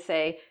to do is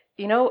say,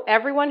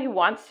 everyone who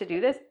wants to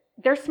do this,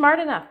 they're smart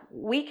enough.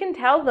 We can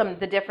tell them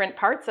the different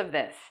parts of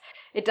this.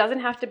 It doesn't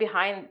have to be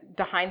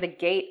behind the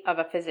gate of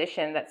a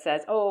physician that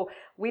says, oh,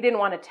 we didn't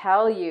want to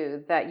tell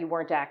you that you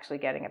weren't actually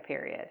getting a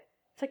period.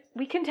 It's like,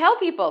 we can tell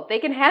people, they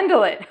can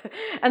handle it,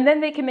 and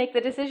then they can make the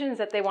decisions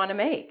that they want to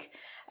make.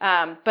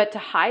 But to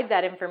hide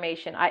that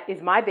information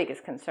is my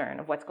biggest concern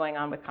of what's going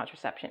on with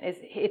contraception. Is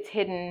it's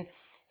hidden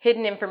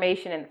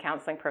information in the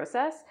counseling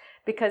process,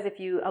 because if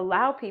you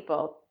allow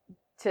people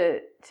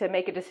to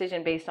make a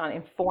decision based on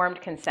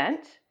informed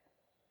consent,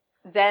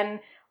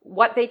 then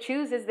what they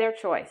choose is their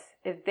choice.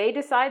 If they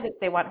decide that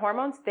they want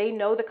hormones, they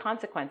know the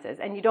consequences,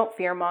 and you don't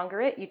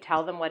fearmonger it. You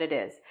tell them what it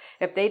is.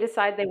 If they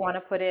decide they want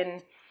to put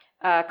in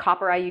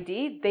copper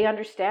IUD, they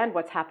understand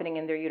what's happening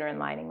in their uterine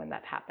lining when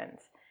that happens,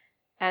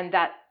 and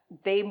that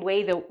they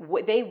weigh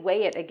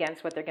it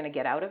against what they're going to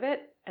get out of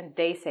it, and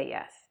they say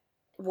yes.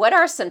 What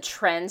are some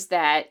trends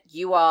that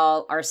you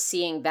all are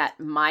seeing that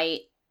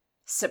might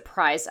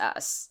surprise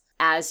us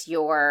as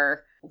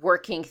you're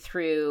working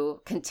through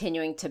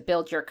continuing to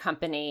build your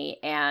company?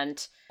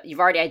 And you've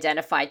already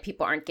identified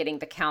people aren't getting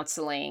the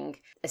counseling,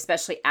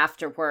 especially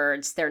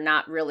afterwards. They're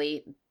not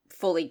really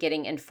fully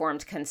getting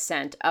informed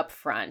consent up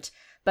front.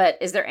 But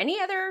is there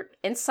any other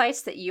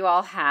insights that you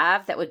all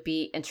have that would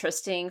be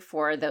interesting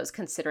for those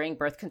considering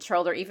birth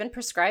control or even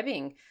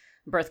prescribing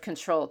birth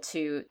control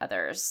to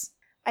others?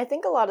 I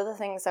think a lot of the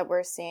things that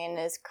we're seeing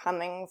is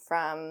coming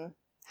from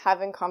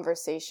having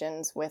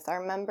conversations with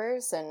our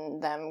members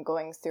and them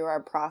going through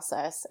our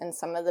process. And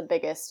some of the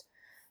biggest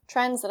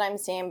trends that I'm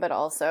seeing, but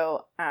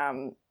also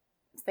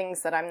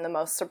things that I'm the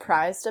most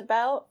surprised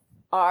about,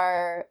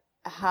 are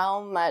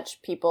how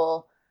much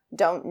people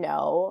don't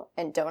know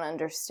and don't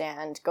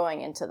understand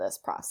going into this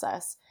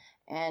process.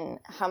 And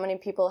how many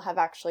people have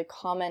actually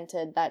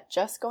commented that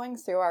just going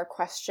through our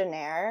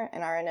questionnaire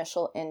and our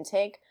initial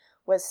intake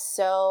was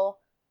so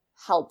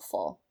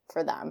helpful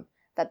for them,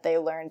 that they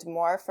learned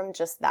more from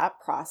just that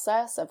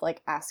process of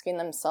like asking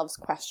themselves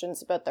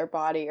questions about their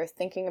body or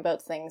thinking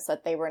about things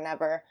that they were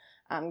never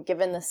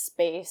given the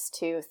space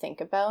to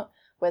think about,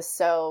 was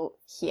so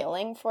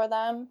healing for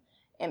them,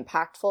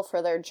 impactful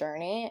for their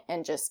journey,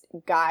 and just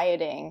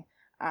guiding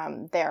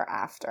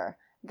thereafter.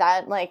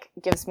 That like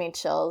gives me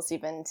chills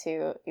even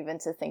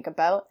to think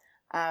about.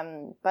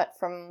 But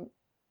from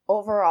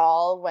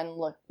overall,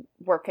 when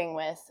working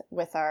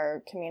with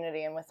our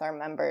community and with our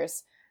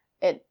members,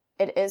 it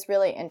is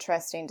really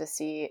interesting to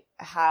see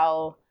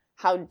how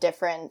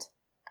different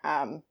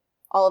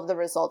all of the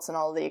results and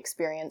all of the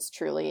experience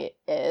truly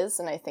is.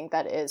 And I think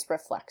that is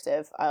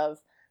reflective of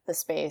the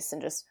space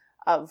and just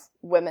of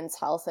women's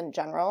health in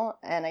general.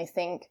 And I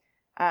think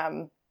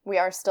we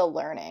are still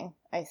learning.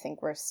 I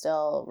think we're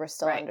still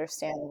right.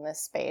 Understanding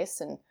this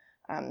space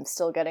and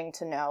still getting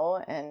to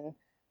know, and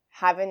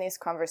having these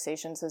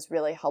conversations is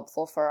really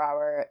helpful for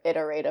our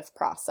iterative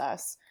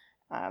process.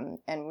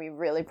 And we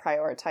really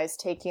prioritize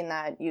taking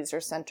that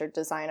user-centered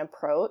design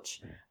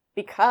approach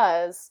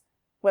because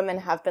women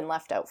have been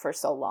left out for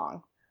so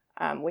long.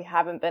 We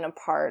haven't been a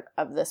part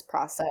of this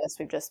process.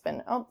 We've just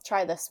been, oh,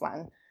 try this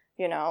one.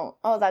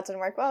 Oh, that didn't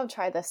work. Well,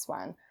 try this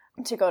one.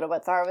 To go to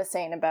what Zara was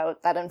saying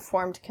about that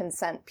informed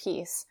consent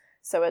piece.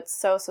 So it's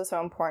so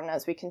important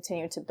as we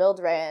continue to build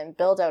Rhea and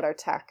build out our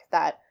tech,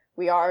 that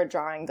we are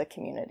drawing the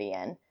community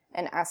in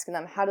and asking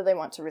them, how do they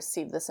want to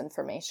receive this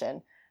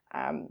information,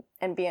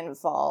 and be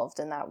involved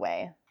in that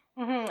way.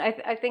 Mm-hmm.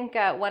 I think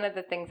one of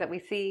the things that we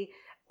see,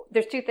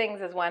 there's two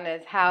things. One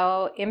is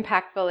how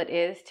impactful it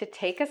is to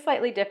take a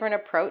slightly different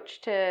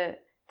approach to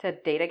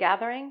data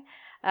gathering,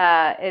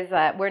 is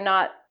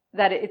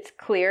that it's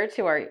clear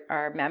to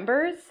our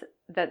members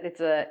that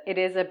it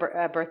is a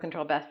birth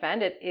control best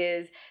friend.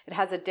 It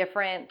has a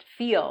different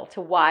feel to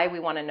why we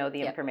want to know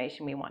the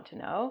information we want to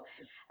know.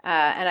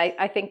 And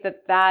I think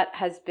that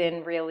has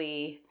been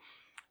really,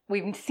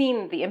 we've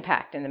seen the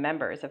impact in the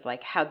members of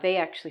like how they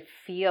actually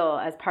feel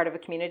as part of a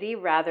community,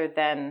 rather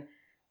than,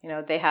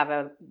 they have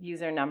a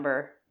user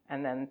number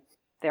and then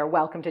they're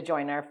welcome to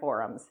join our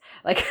forums.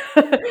 Like,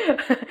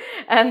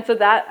 and so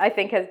that I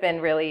think has been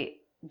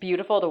really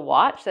beautiful to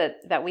watch,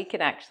 that we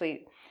can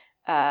actually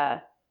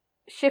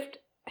shift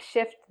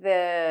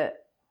the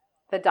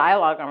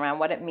dialogue around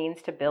what it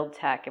means to build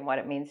tech and what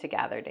it means to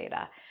gather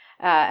data.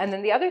 And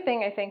then the other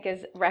thing I think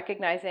is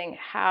recognizing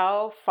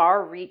how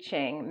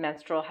far-reaching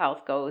menstrual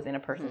health goes in a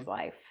person's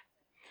life.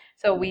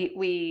 So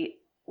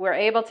we're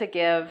able to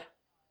give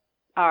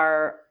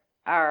our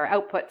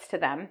outputs to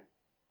them,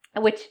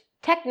 which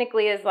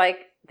technically is like,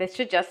 this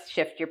should just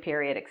shift your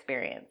period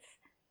experience.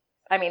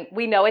 I mean,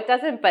 we know it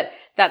doesn't, but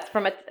that's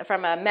from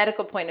a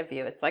medical point of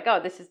view. It's like,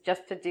 oh, this is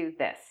just to do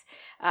this.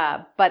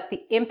 But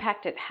the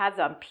impact it has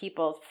on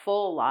people's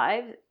full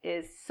lives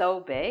is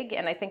so big.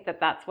 And I think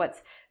that's what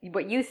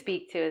you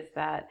speak to, is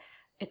that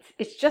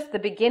it's just the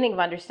beginning of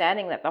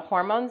understanding that the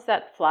hormones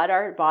that flood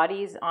our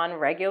bodies on a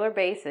regular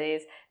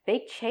basis,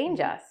 they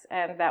change us,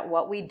 and that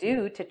what we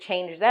do to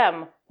change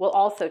them will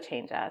also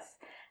change us.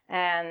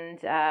 And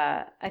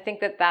I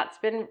think that's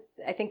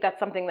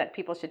something that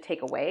people should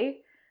take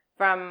away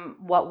from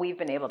what we've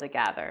been able to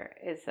gather,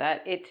 is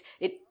that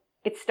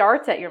it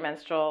starts at your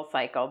menstrual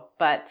cycle,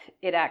 but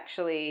it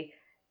actually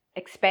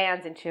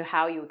expands into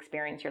how you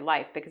experience your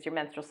life, because your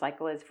menstrual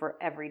cycle is for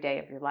every day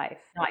of your life,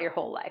 not your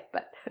whole life,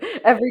 but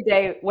every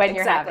day when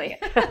you're having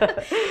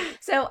it.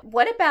 So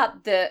what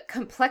about the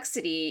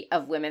complexity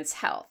of women's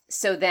health?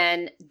 So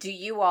then do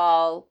you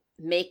all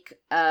make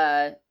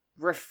a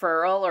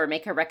referral or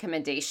make a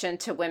recommendation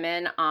to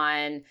women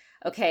on,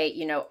 okay,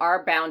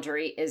 our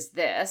boundary is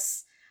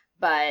this,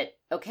 but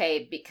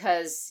okay,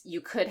 because you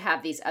could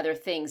have these other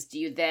things, do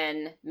you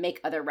then make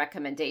other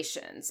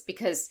recommendations?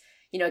 Because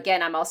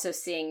again, I'm also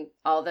seeing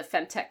all the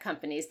femtech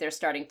companies, they're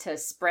starting to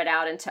spread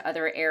out into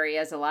other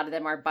areas. A lot of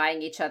them are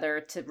buying each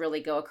other to really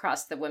go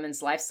across the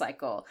women's life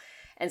cycle.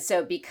 And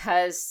so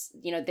because,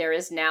 there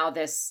is now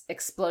this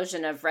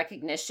explosion of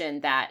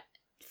recognition that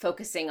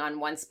focusing on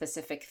one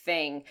specific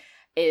thing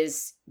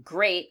is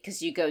great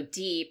because you go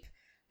deep,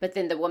 but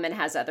then the woman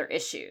has other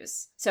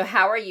issues. So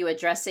how are you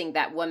addressing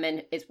that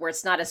woman where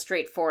it's not a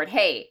straightforward,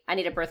 hey, I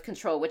need a birth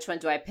control. Which one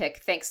do I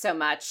pick? Thanks so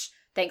much.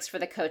 Thanks for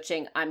the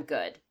coaching. I'm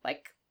good.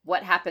 Like,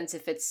 what happens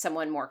if it's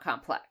someone more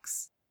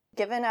complex?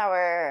 Given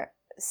our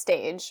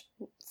stage,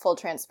 full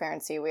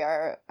transparency, we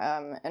are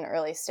an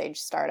early stage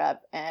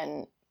startup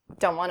and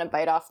don't want to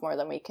bite off more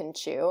than we can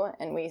chew.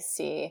 And we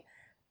see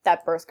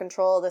that birth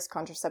control, this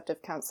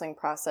contraceptive counseling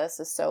process,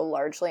 is so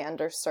largely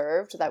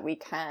underserved that we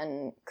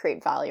can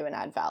create value and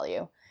add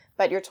value.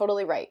 But you're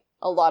totally right.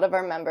 A lot of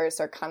our members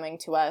are coming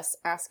to us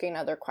asking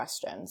other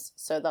questions.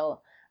 So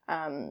they'll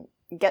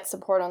get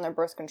support on their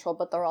birth control,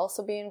 but they'll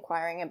also be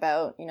inquiring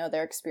about,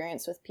 their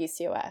experience with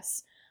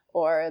PCOS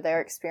or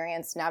their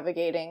experience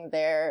navigating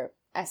their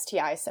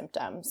STI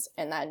symptoms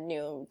and that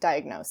new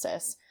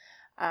diagnosis.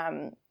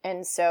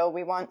 And so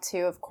we want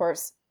to, of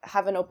course,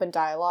 have an open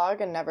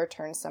dialogue and never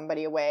turn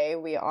somebody away.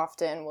 We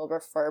often will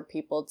refer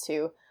people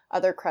to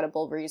other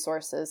credible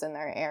resources in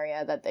their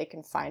area that they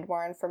can find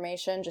more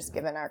information, just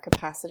given our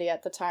capacity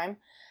at the time.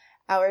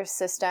 Our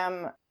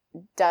system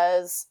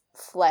does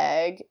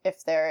flag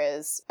if there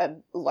is a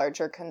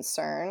larger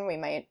concern. We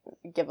might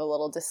give a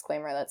little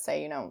disclaimer that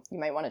say, you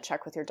might want to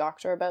check with your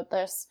doctor about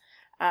this.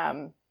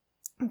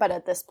 But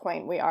at this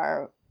point, we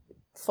are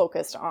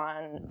focused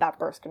on that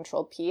birth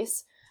control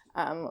piece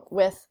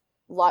with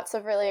lots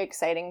of really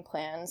exciting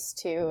plans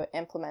to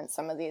implement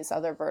some of these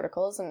other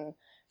verticals and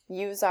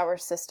use our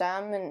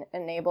system and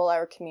enable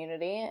our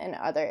community in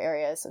other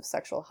areas of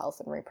sexual health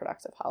and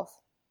reproductive health.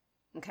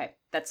 Okay,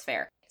 that's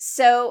fair.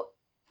 So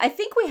I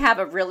think we have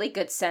a really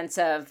good sense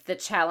of the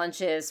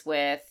challenges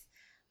with,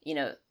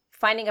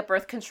 finding a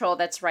birth control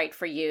that's right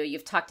for you.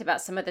 You've talked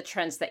about some of the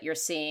trends that you're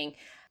seeing.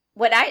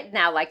 What I'd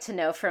now like to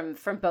know from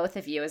both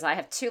of you is I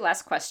have two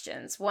last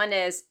questions. One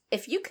is,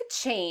 if you could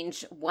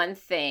change one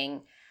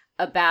thing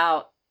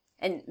about,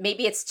 and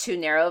maybe it's too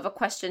narrow of a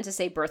question to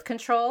say birth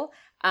control,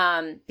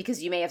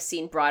 because you may have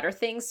seen broader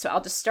things. So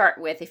I'll just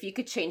start with, if you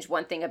could change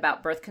one thing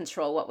about birth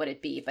control, what would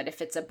it be? But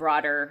if it's a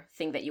broader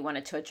thing that you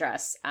wanted to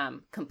address,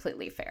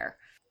 completely fair.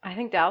 I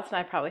think Dallas and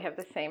I probably have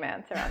the same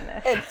answer on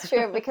this. It's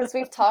true, because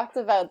we've talked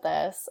about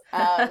this.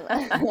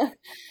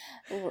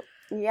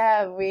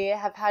 Yeah, we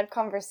have had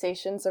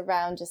conversations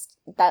around just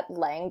that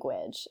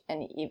language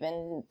and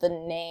even the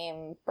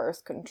name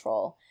birth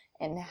control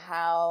and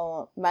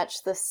how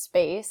much the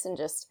space and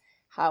just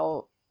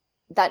how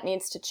that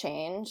needs to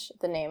change.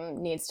 The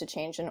name needs to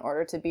change in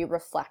order to be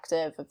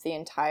reflective of the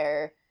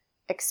entire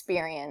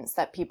experience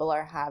that people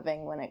are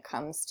having when it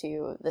comes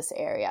to this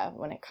area,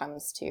 when it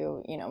comes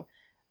to,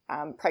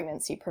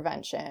 pregnancy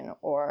prevention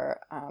or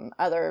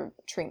other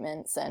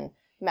treatments and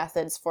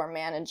methods for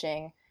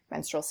managing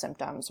menstrual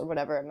symptoms or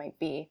whatever it might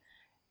be.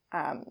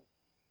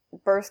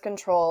 Birth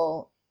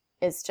control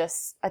is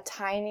just a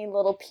tiny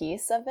little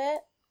piece of it.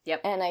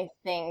 Yep. And I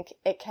think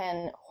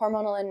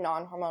hormonal and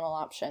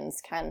non-hormonal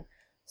options can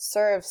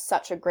serve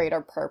such a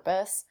greater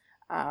purpose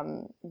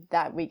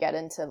that we get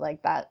into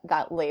like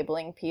that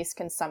labeling piece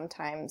can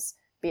sometimes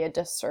be a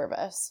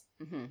disservice.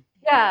 Mm-hmm.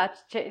 Yeah,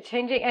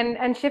 changing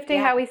and shifting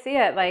how we see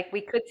it. Like,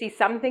 we could see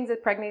some things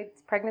with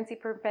pregnancy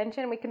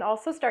prevention. We can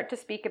also start to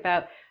speak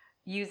about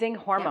using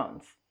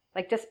hormones.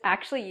 Like, just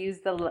actually use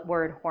the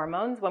word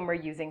hormones when we're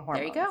using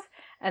hormones. There you go.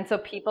 And so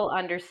people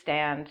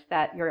understand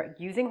that you're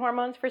using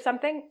hormones for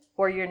something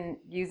or you're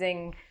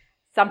using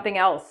something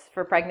else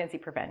for pregnancy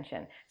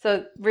prevention.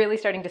 So really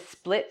starting to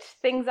split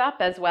things up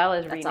as well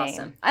as rename. That's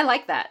awesome. I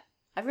like that.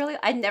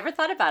 I never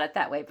thought about it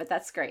that way, but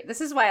that's great.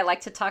 This is why I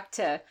like to talk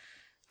to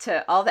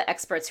all the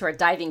experts who are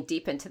diving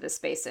deep into the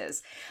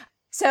spaces.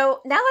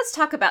 So now let's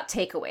talk about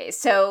takeaways.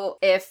 So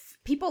if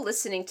people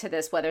listening to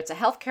this, whether it's a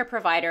healthcare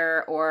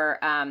provider or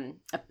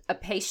a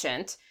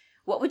patient,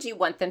 what would you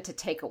want them to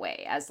take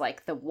away as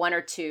like the one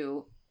or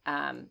two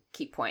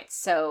key points?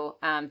 So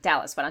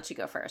Dallas, why don't you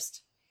go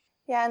first?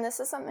 Yeah, and this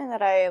is something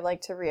that I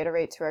like to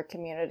reiterate to our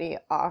community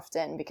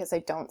often because I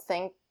don't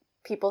think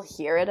people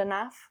hear it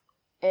enough,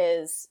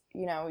 is,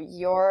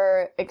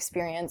 your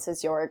experience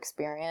is your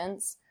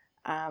experience.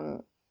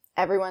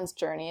 everyone's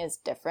journey is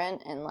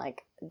different, and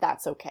like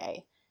that's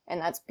okay,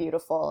 and that's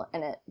beautiful,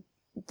 and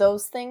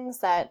those things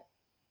that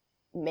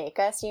make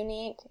us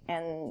unique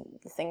and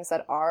the things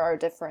that are our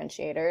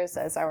differentiators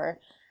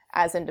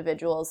as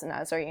individuals and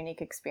as our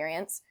unique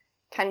experience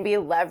can be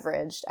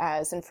leveraged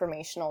as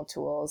informational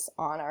tools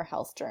on our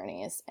health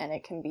journeys, and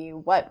it can be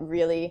what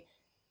really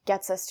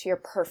gets us to your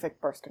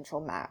perfect birth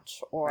control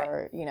match,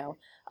 or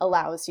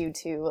allows you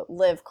to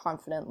live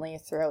confidently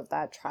throughout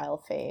that trial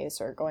phase,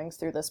 or going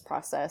through this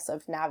process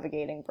of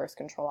navigating birth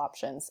control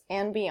options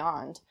and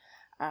beyond.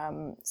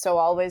 So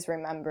always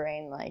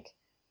remembering, like,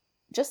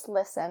 just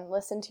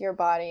listen to your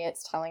body.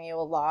 It's telling you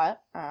a lot,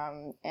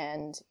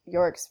 and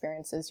your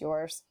experience is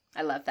yours.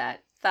 I love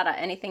that. Thada,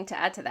 anything to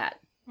add to that?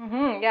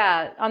 Mm-hmm,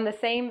 yeah, on the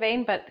same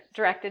vein, but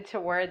directed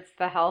towards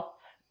the health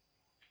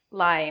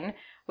line,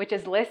 which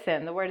is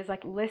listen. The word is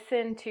like,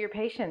 listen to your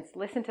patients,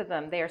 listen to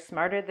them. They are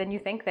smarter than you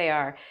think they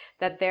are,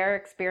 that their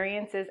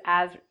experiences,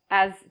 as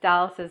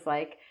Dallas is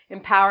like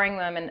empowering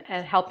them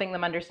and helping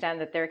them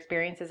understand that their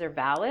experiences are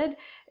valid,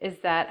 is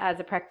that as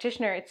a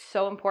practitioner, it's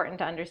so important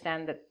to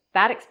understand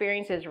that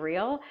experience is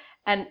real.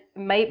 And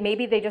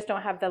maybe they just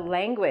don't have the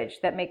language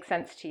that makes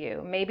sense to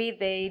you. Maybe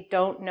they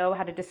don't know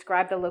how to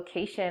describe the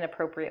location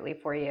appropriately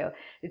for you.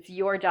 It's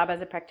your job as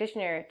a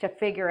practitioner to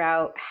figure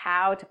out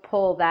how to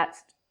pull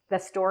the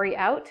story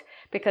out,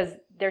 because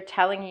they are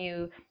telling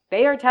you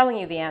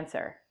the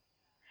answer.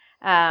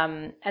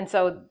 And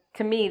so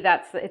to me,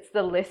 it's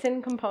the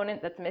listen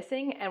component that's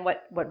missing. And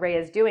what Ray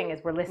is doing is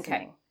we're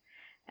listening. Okay.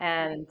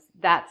 And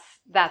that's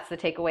the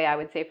takeaway, I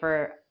would say,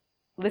 for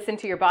listen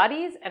to your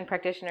bodies, and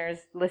practitioners,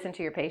 listen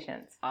to your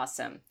patients.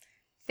 Awesome.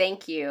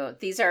 Thank you.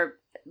 These are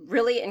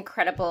really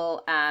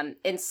incredible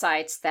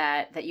insights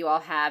that you all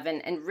have,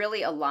 and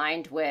really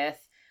aligned with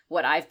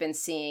what I've been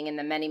seeing in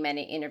the many,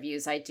 many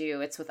interviews I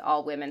do. It's with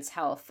all women's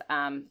health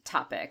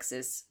topics,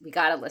 is we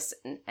got to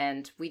listen,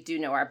 and we do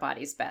know our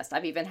bodies best.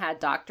 I've even had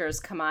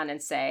doctors come on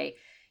and say,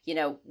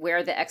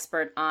 we're the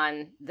expert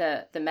on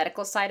the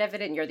medical side of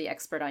it, and you're the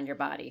expert on your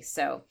body.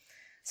 So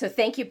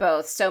thank you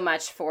both so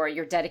much for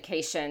your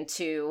dedication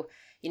to,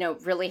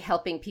 really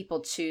helping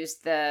people choose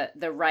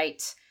the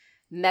right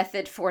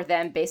method for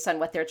them based on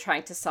what they're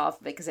trying to solve,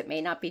 because it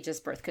may not be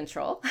just birth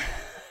control,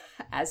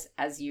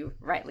 as you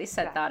rightly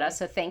said, exactly. Thada.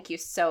 So thank you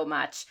so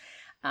much,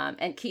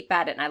 and keep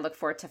at it. And I look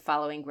forward to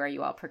following where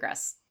you all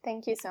progress.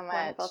 Thank you so much.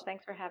 Wonderful.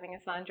 Thanks for having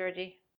us on, Georgie.